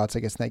bright spots, I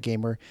guess, in that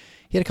game where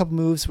he had a couple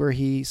moves where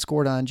he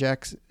scored on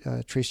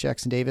Trace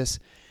Jackson Davis.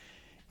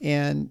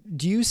 And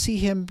do you see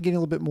him getting a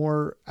little bit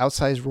more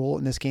outsized role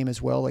in this game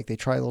as well? Like they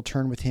try a little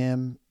turn with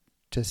him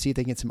to see if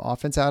they can get some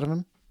offense out of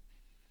him?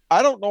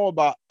 I don't know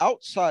about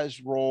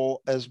outsized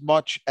role as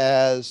much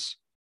as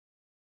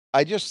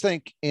I just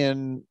think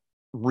in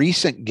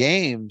recent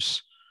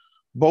games,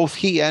 both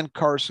he and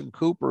Carson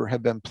Cooper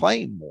have been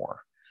playing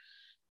more.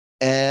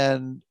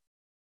 And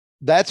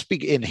that's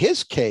in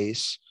his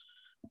case,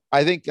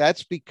 I think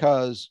that's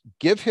because,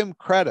 give him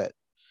credit.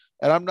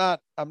 And I'm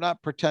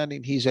not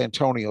pretending he's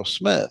Antonio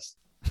Smith,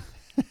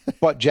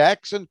 but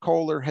Jackson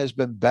Kohler has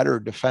been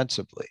better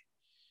defensively.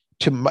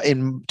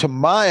 To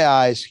my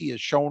eyes, he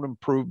has shown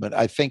improvement.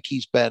 I think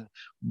he's been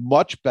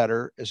much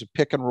better as a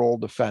pick and roll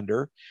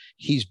defender.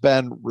 He's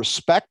been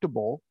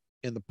respectable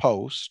in the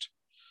post.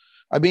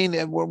 I mean,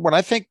 when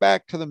I think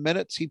back to the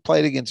minutes he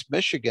played against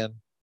Michigan,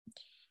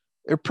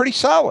 they're pretty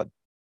solid.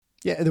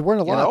 Yeah, there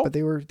weren't a lot, but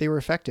they were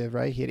effective,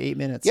 right? He had 8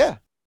 minutes.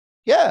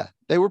 Yeah,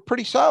 they were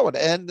pretty solid.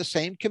 And the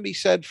same can be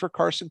said for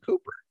Carson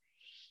Cooper.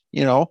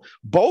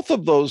 Both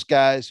of those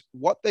guys,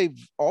 what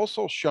they've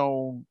also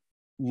shown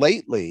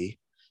lately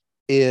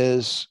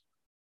is,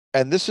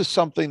 and this is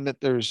something that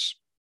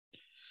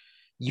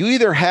you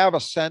either have a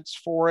sense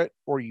for it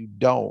or you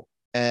don't.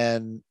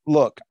 And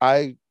look,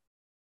 I'm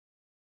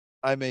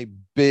a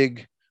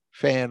big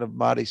fan of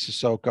Mady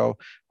Sissoko.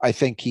 I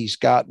think he's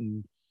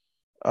gotten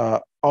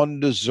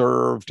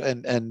undeserved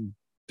and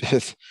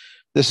this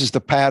is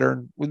the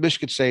pattern with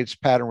Michigan State. It's a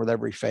pattern with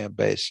every fan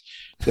base.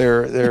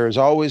 There's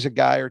always a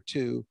guy or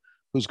two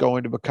who's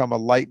going to become a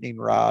lightning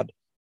rod.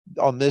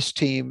 On this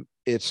team,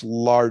 it's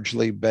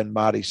largely been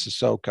Mady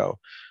Sissoko.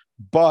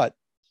 But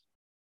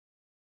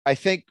I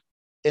think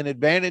an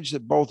advantage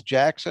that both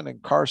Jackson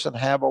and Carson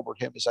have over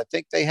him is I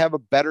think they have a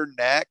better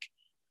knack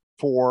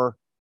for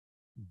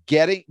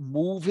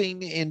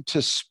moving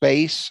into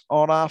space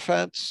on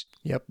offense,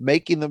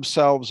 making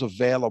themselves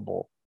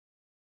available.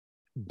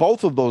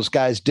 Both of those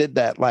guys did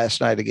that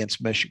last night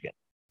against Michigan.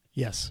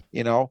 Yes.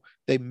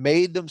 They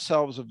made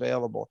themselves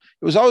available.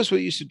 It was always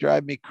what used to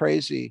drive me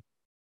crazy.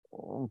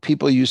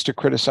 People used to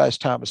criticize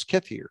Thomas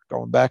Kithier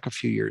going back a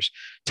few years.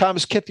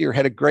 Thomas Kithier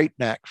had a great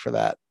knack for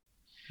that.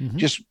 Mm-hmm.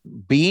 Just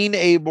being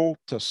able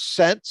to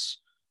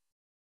sense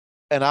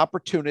an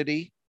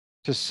opportunity,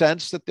 to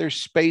sense that there's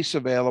space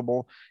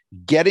available,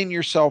 getting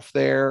yourself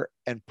there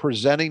and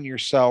presenting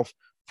yourself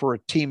for a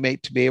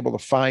teammate to be able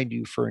to find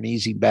you for an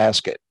easy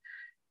basket.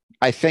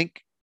 I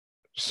think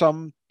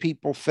some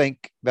people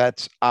think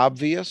that's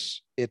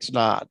obvious. It's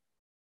not.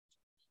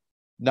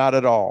 Not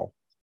at all.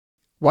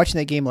 Watching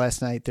that game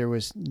last night, there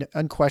was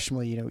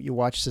unquestionably, you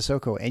watch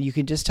Sissoko and you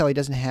can just tell he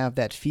doesn't have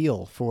that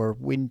feel for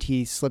when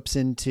he slips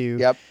into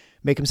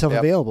make himself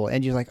available.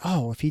 And you're like,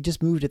 oh, if he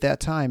just moved at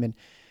that time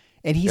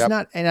and he's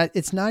not, and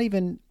it's not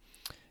even,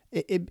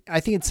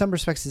 I think in some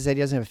respects is that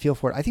he doesn't have a feel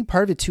for it. I think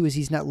part of it too is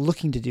he's not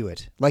looking to do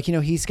it. Like,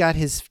 he's got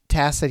his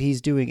tasks that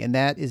he's doing and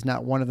that is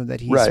not one of them that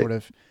he's sort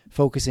of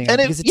focusing on,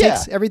 because it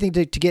takes everything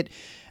to get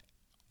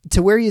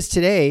to where he is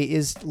today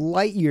is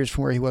light years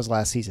from where he was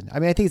last season. I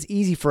mean, I think it's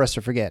easy for us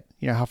to forget,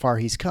 how far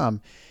he's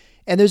come,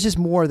 and there's just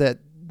more that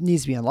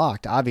needs to be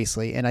unlocked,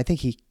 obviously. And I think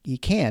he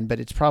can, but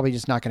it's probably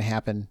just not going to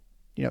happen,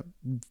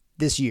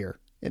 this year.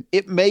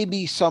 It may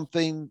be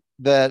something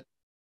that,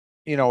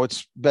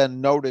 it's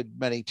been noted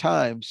many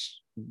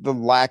times, the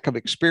lack of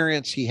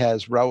experience he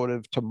has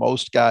relative to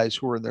most guys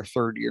who are in their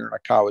third year in a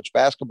college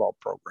basketball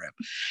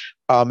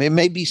program. It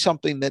may be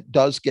something that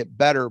does get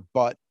better,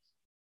 but,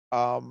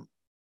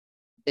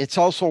 it's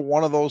also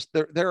one of those,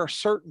 there are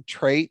certain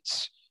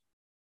traits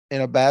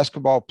in a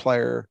basketball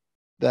player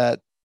that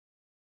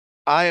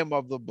I am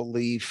of the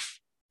belief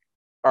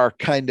are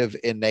kind of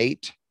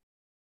innate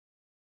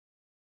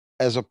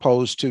as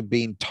opposed to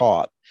being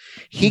taught.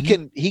 He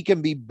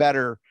can be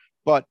better,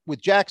 but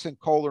with Jackson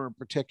Kohler in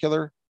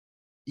particular,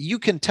 you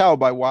can tell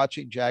by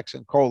watching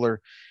Jackson Kohler,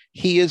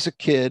 he is a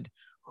kid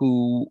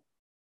who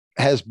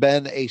has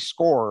been a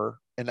scorer,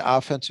 an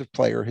offensive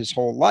player his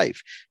whole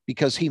life,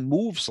 because he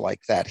moves like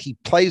that. He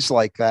plays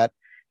like that.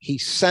 He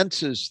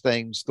senses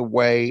things the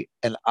way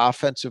an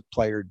offensive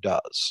player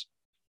does.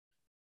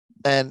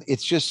 And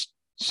it's just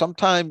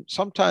sometimes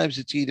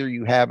it's either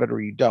you have it or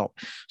you don't.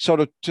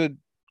 So to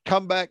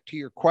come back to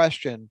your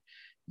question,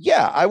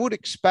 I would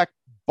expect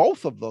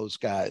both of those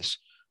guys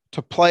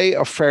to play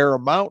a fair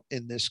amount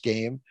in this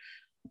game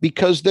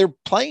because they're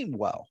playing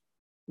well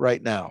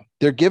right now.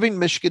 They're giving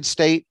Michigan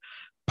State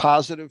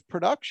positive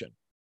production.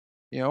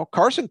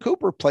 Carson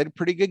Cooper played a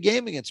pretty good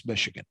game against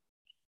Michigan.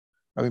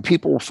 I mean,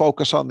 people will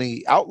focus on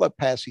the outlet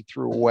pass he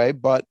threw away,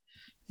 but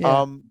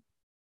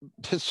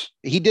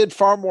he did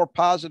far more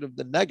positive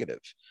than negative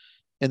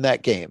in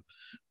that game.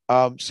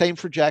 Same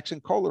for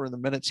Jackson Kohler in the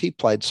minutes he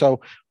played.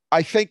 So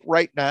I think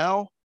right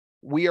now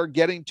we are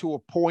getting to a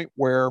point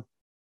where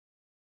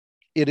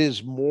it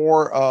is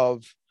more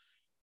of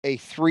a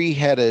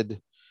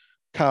three-headed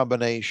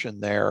combination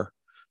there,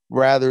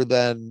 rather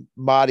than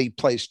Mady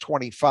plays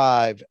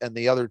 25 and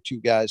the other two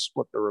guys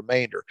split the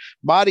remainder.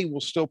 Mady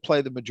will still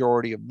play the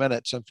majority of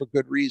minutes, and for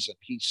good reason.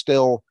 He's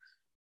still,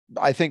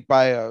 I think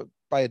by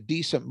a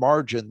decent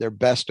margin, their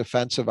best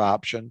defensive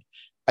option.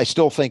 I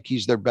still think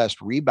he's their best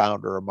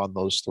rebounder among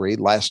those three,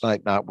 last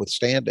night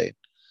notwithstanding.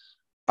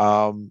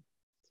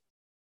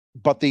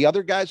 But the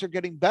other guys are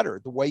getting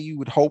better, the way you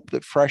would hope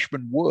that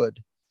freshmen would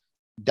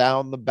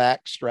down the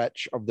back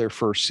stretch of their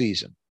first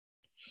season.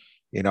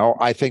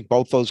 I think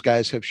both those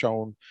guys have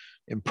shown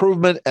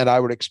improvement, and I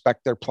would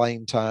expect their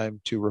playing time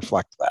to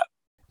reflect that.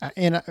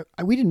 And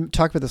we didn't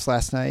talk about this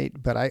last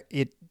night, but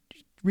it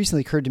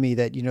recently occurred to me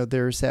that,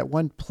 there's that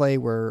one play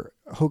where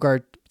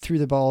Hogarth threw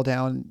the ball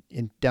down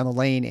the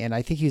lane, and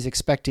I think he was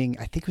expecting,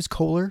 I think it was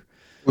Kohler.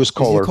 It was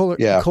Kohler.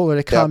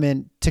 Kohler to come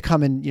in,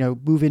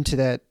 move into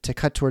that, to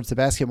cut towards the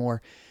basket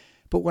more.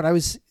 But what I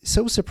was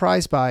so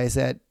surprised by is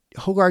that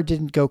Hogarth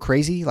didn't go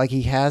crazy like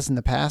he has in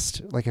the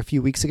past, like a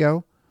few weeks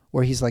ago,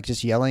 where he's like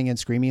just yelling and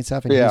screaming and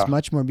stuff. And he's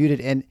much more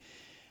muted. And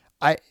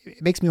it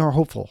makes me more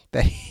hopeful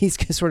that he's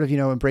sort of,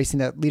 embracing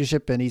that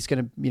leadership, and he's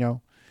going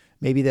to,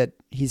 maybe that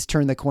he's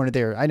turned the corner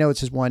there. I know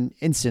it's just one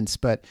instance,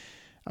 but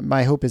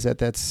my hope is that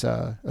that's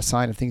a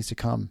sign of things to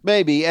come.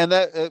 Maybe. And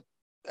that,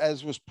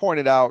 as was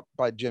pointed out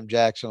by Jim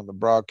Jackson on the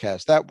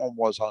broadcast, that one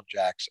was on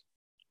Jackson.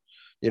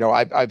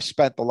 I've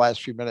spent the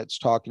last few minutes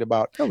talking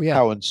about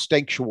how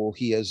instinctual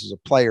he is as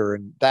a player.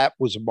 And that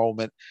was a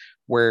moment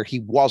where he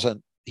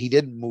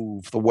didn't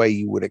move the way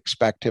you would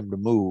expect him to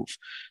move.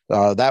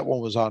 That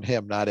one was on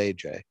him, not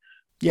AJ.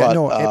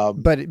 Yeah,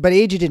 but, but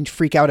AJ didn't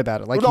freak out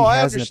about it like he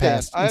has in the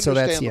past. I And so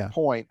understand that's the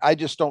point. I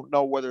just don't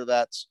know whether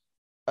that's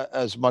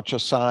as much a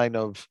sign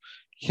of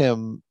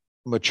him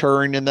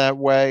maturing in that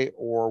way,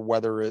 or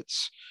whether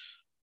it's,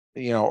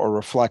 a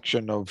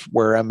reflection of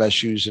where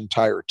MSU's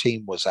entire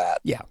team was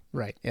at. Yeah,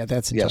 right. Yeah,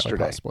 that's entirely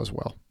yesterday. possible as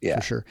well. Yeah.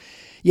 For sure.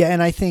 Yeah,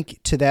 and I think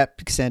to that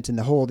extent, in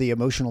the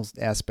emotional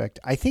aspect,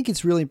 I think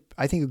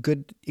a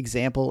good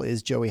example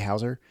is Joey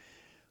Hauser,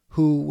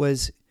 who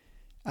was,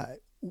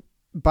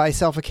 by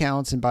self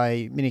accounts and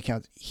by many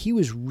accounts, he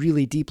was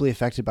really deeply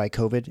affected by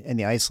COVID and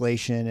the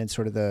isolation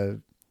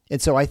and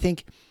and so I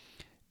think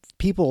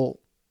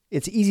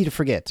it's easy to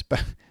forget,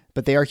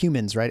 but they are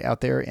humans right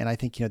out there. And I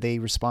think, they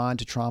respond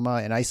to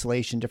trauma and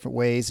isolation different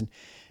ways.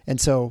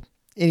 And so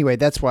anyway,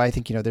 that's why I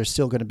think, there's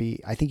still going to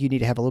be, I think you need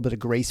to have a little bit of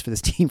grace for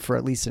this team for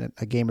at least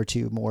a game or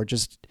two more,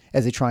 just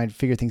as they try and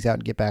figure things out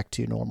and get back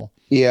to normal.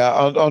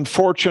 Yeah.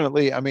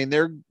 Unfortunately, I mean,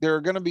 there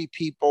are going to be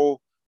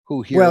people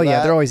who hear that.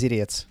 Yeah, they're always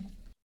idiots.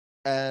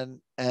 But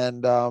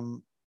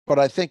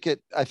I think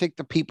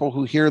the people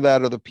who hear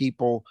that are the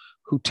people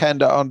who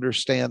tend to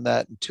understand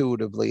that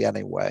intuitively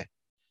anyway,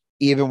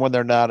 even when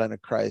they're not in a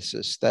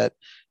crisis, that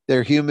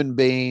they're human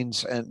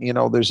beings. And,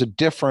 there's a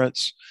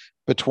difference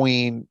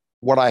between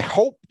what I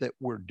hope that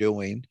we're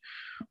doing,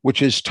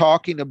 which is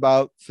talking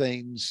about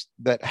things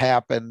that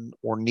happen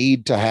or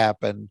need to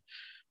happen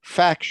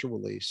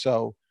factually.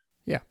 So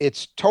yeah,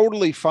 it's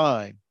totally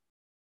fine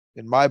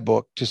in my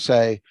book to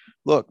say,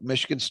 look,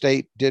 Michigan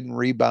State didn't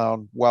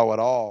rebound well at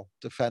all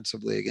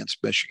defensively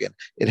against Michigan.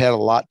 It had a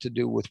lot to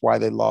do with why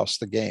they lost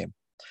the game.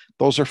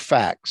 Those are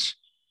facts.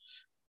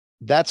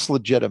 That's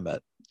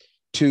legitimate.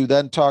 To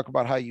then talk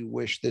about how you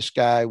wish this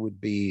guy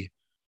would be,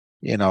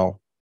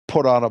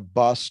 put on a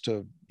bus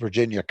to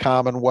Virginia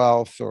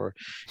Commonwealth, or,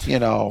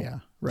 right.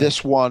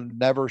 This one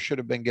never should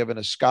have been given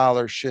a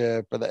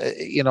scholarship, or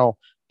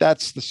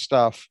that's the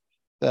stuff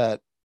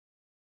that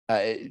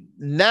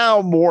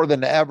now more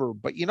than ever,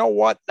 but you know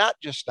what? Not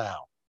just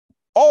now,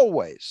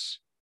 always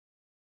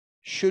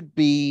should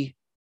be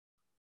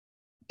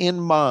in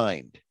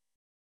mind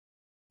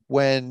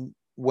when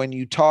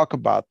you talk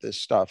about this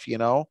stuff,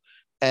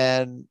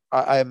 and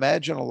I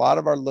imagine a lot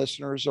of our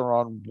listeners are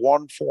on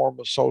one form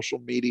of social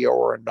media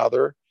or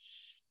another.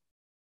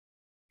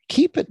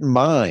 Keep it in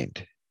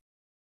mind,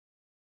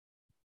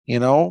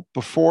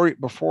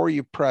 before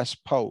you press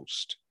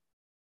post,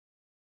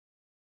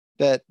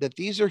 that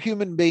these are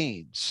human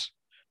beings,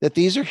 and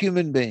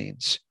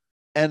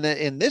that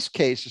in this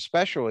case,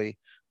 especially,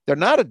 they're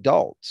not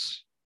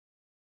adults,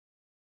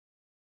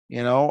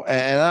 and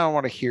I don't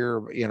want to hear,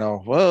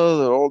 well,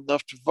 they're old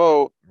enough to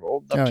vote, they're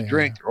old enough to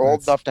drink, they're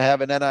old enough to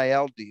have an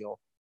NIL deal.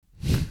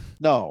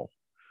 No,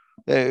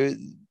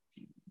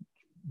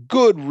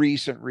 good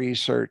recent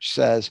research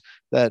says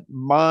that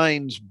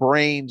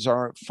brains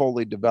aren't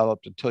fully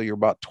developed until you're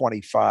about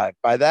 25.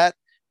 By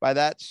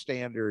that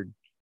standard,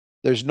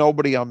 there's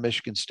nobody on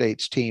Michigan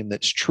State's team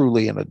that's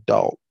truly an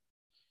adult.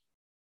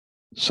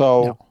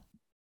 So, no.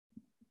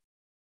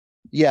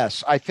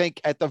 Yes, I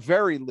think at the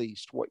very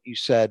least, what you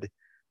said,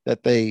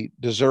 that they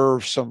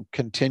deserve some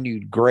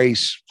continued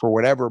grace for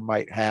whatever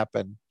might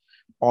happen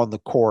on the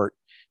court,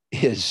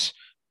 is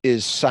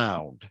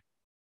sound.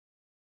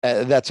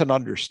 That's an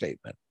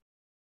understatement.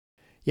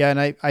 Yeah,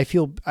 and I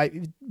feel,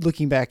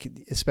 looking back,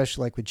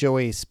 especially like with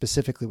Joey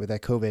specifically with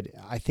that COVID,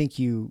 I think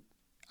you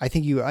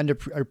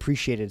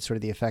underappreciated sort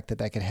of the effect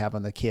that could have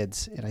on the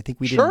kids, and I think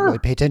we didn't really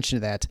pay attention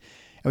to that,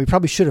 and we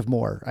probably should have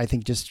more. I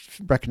think just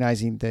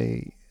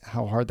recognizing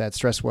how hard that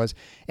stress was,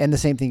 and the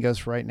same thing goes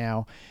for right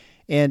now.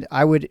 And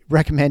I would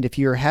recommend, if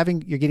you're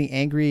getting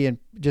angry, and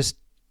just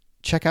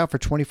check out for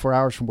 24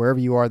 hours from wherever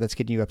you are that's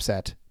getting you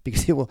upset,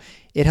 because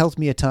it helped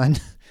me a ton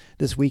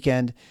this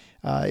weekend.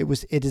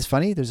 It is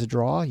funny. There's a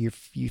draw. You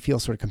feel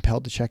sort of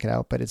compelled to check it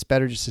out, but it's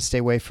better just to stay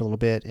away for a little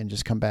bit and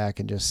just come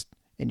back and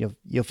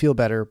you'll feel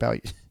better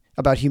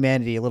about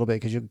humanity a little bit,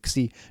 because you'll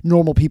see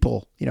normal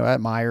people,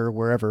 at Meyer or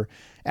wherever,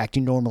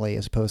 acting normally,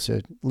 as opposed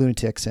to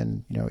lunatics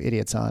and,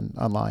 idiots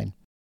online.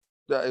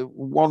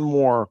 One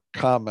more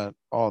comment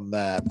on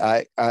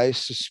that. I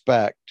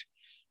suspect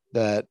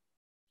that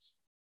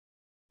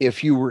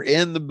if you were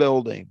in the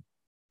building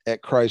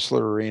at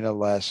Chrysler Arena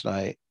last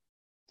night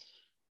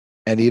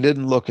and you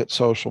didn't look at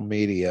social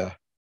media,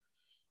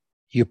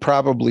 you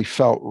probably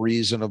felt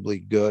reasonably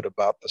good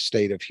about the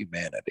state of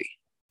humanity.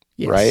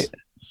 Yes. Right?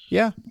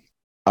 Yeah.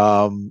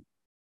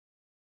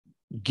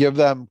 Give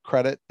them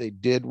credit. They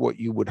did what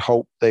you would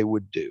hope they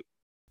would do.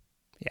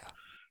 Yeah.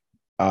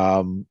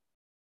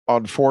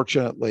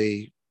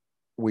 Unfortunately,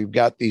 we've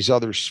got these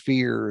other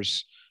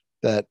spheres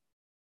that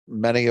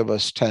many of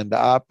us tend to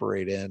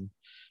operate in,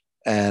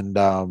 and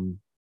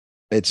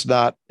it's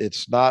not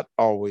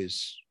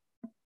always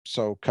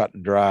so cut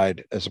and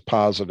dried as a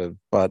positive.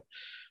 But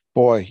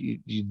boy,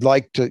 you'd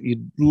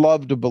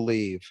love to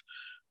believe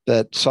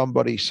that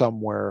somebody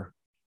somewhere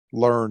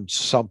learned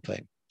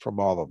something from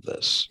all of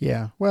this.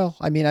 Yeah. Well,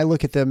 I mean, I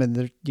look at them, and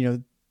they're,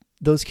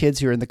 those kids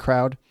who are in the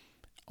crowd,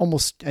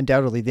 almost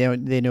undoubtedly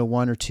they know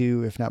one or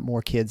two, if not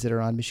more, kids that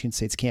are on Michigan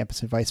State's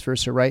campus and vice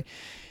versa, right?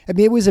 I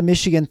mean, it was a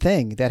Michigan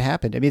thing that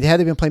happened. I mean, had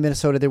they been playing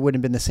Minnesota, there wouldn't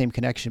have been the same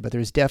connection, but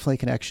there's definitely a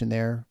connection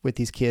there with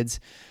these kids.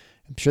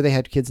 I'm sure they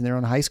had kids in their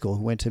own high school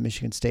who went to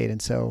Michigan State.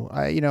 And so,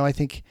 I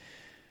think,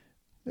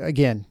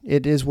 again,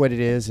 it is what it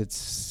is.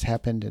 It's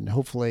happened, and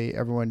hopefully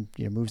everyone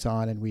moves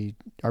on, and we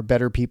are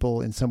better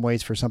people in some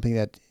ways for something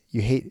that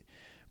you hate,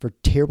 for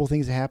terrible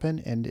things to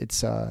happen. And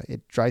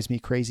it drives me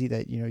crazy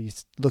that you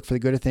look for the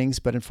good of things,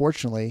 but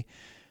unfortunately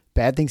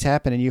bad things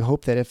happen, and you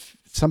hope that if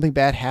something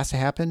bad has to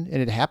happen,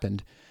 and it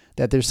happened,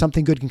 that there's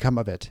something good can come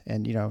of it.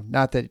 And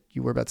not that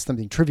you worry about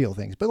something trivial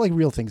things, but like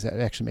real things that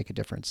actually make a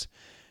difference.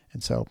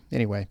 And so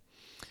anyway,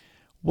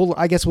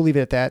 I guess we'll leave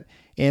it at that,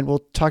 and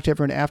we'll talk to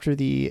everyone after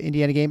the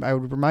Indiana game. I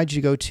would remind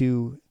you to go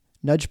to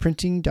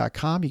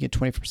nudgeprinting.com. You get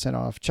 20%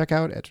 off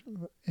checkout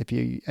if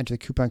you enter the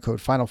coupon code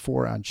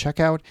Final4 on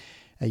checkout.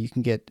 You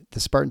can get the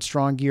Spartan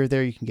Strong gear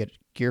there. You can get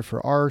gear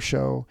for our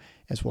show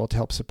as well to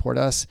help support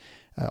us.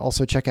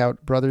 Also check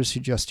out Brothers Who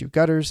Just Do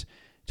Gutters.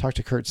 Talk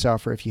to Kurt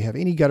Saufer if you have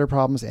any gutter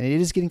problems, and it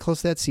is getting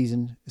close to that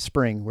season,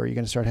 spring, where you're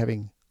going to start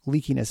having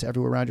leakiness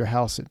everywhere around your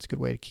house. It's a good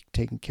way to keep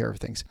taking care of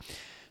things.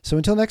 So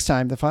until next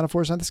time, the Final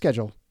Four is on the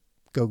schedule.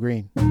 Go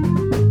green.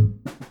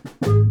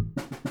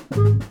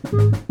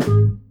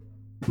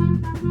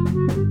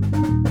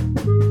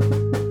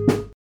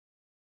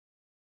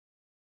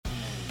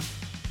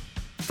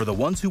 For the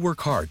ones who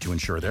work hard to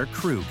ensure their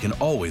crew can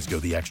always go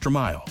the extra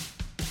mile,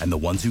 and the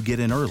ones who get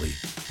in early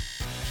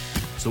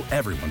so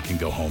everyone can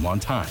go home on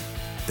time,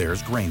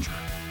 there's Grainger,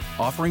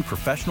 offering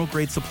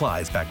professional-grade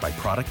supplies backed by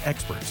product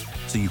experts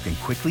so you can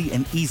quickly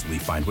and easily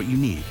find what you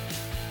need.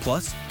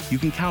 Plus, you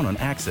can count on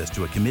access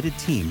to a committed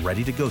team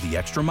ready to go the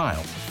extra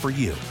mile for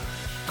you.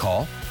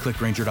 Call, click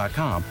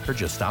Grainger.com, or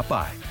just stop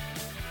by.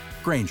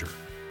 Grainger,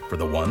 for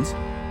the ones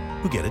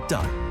who get it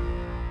done.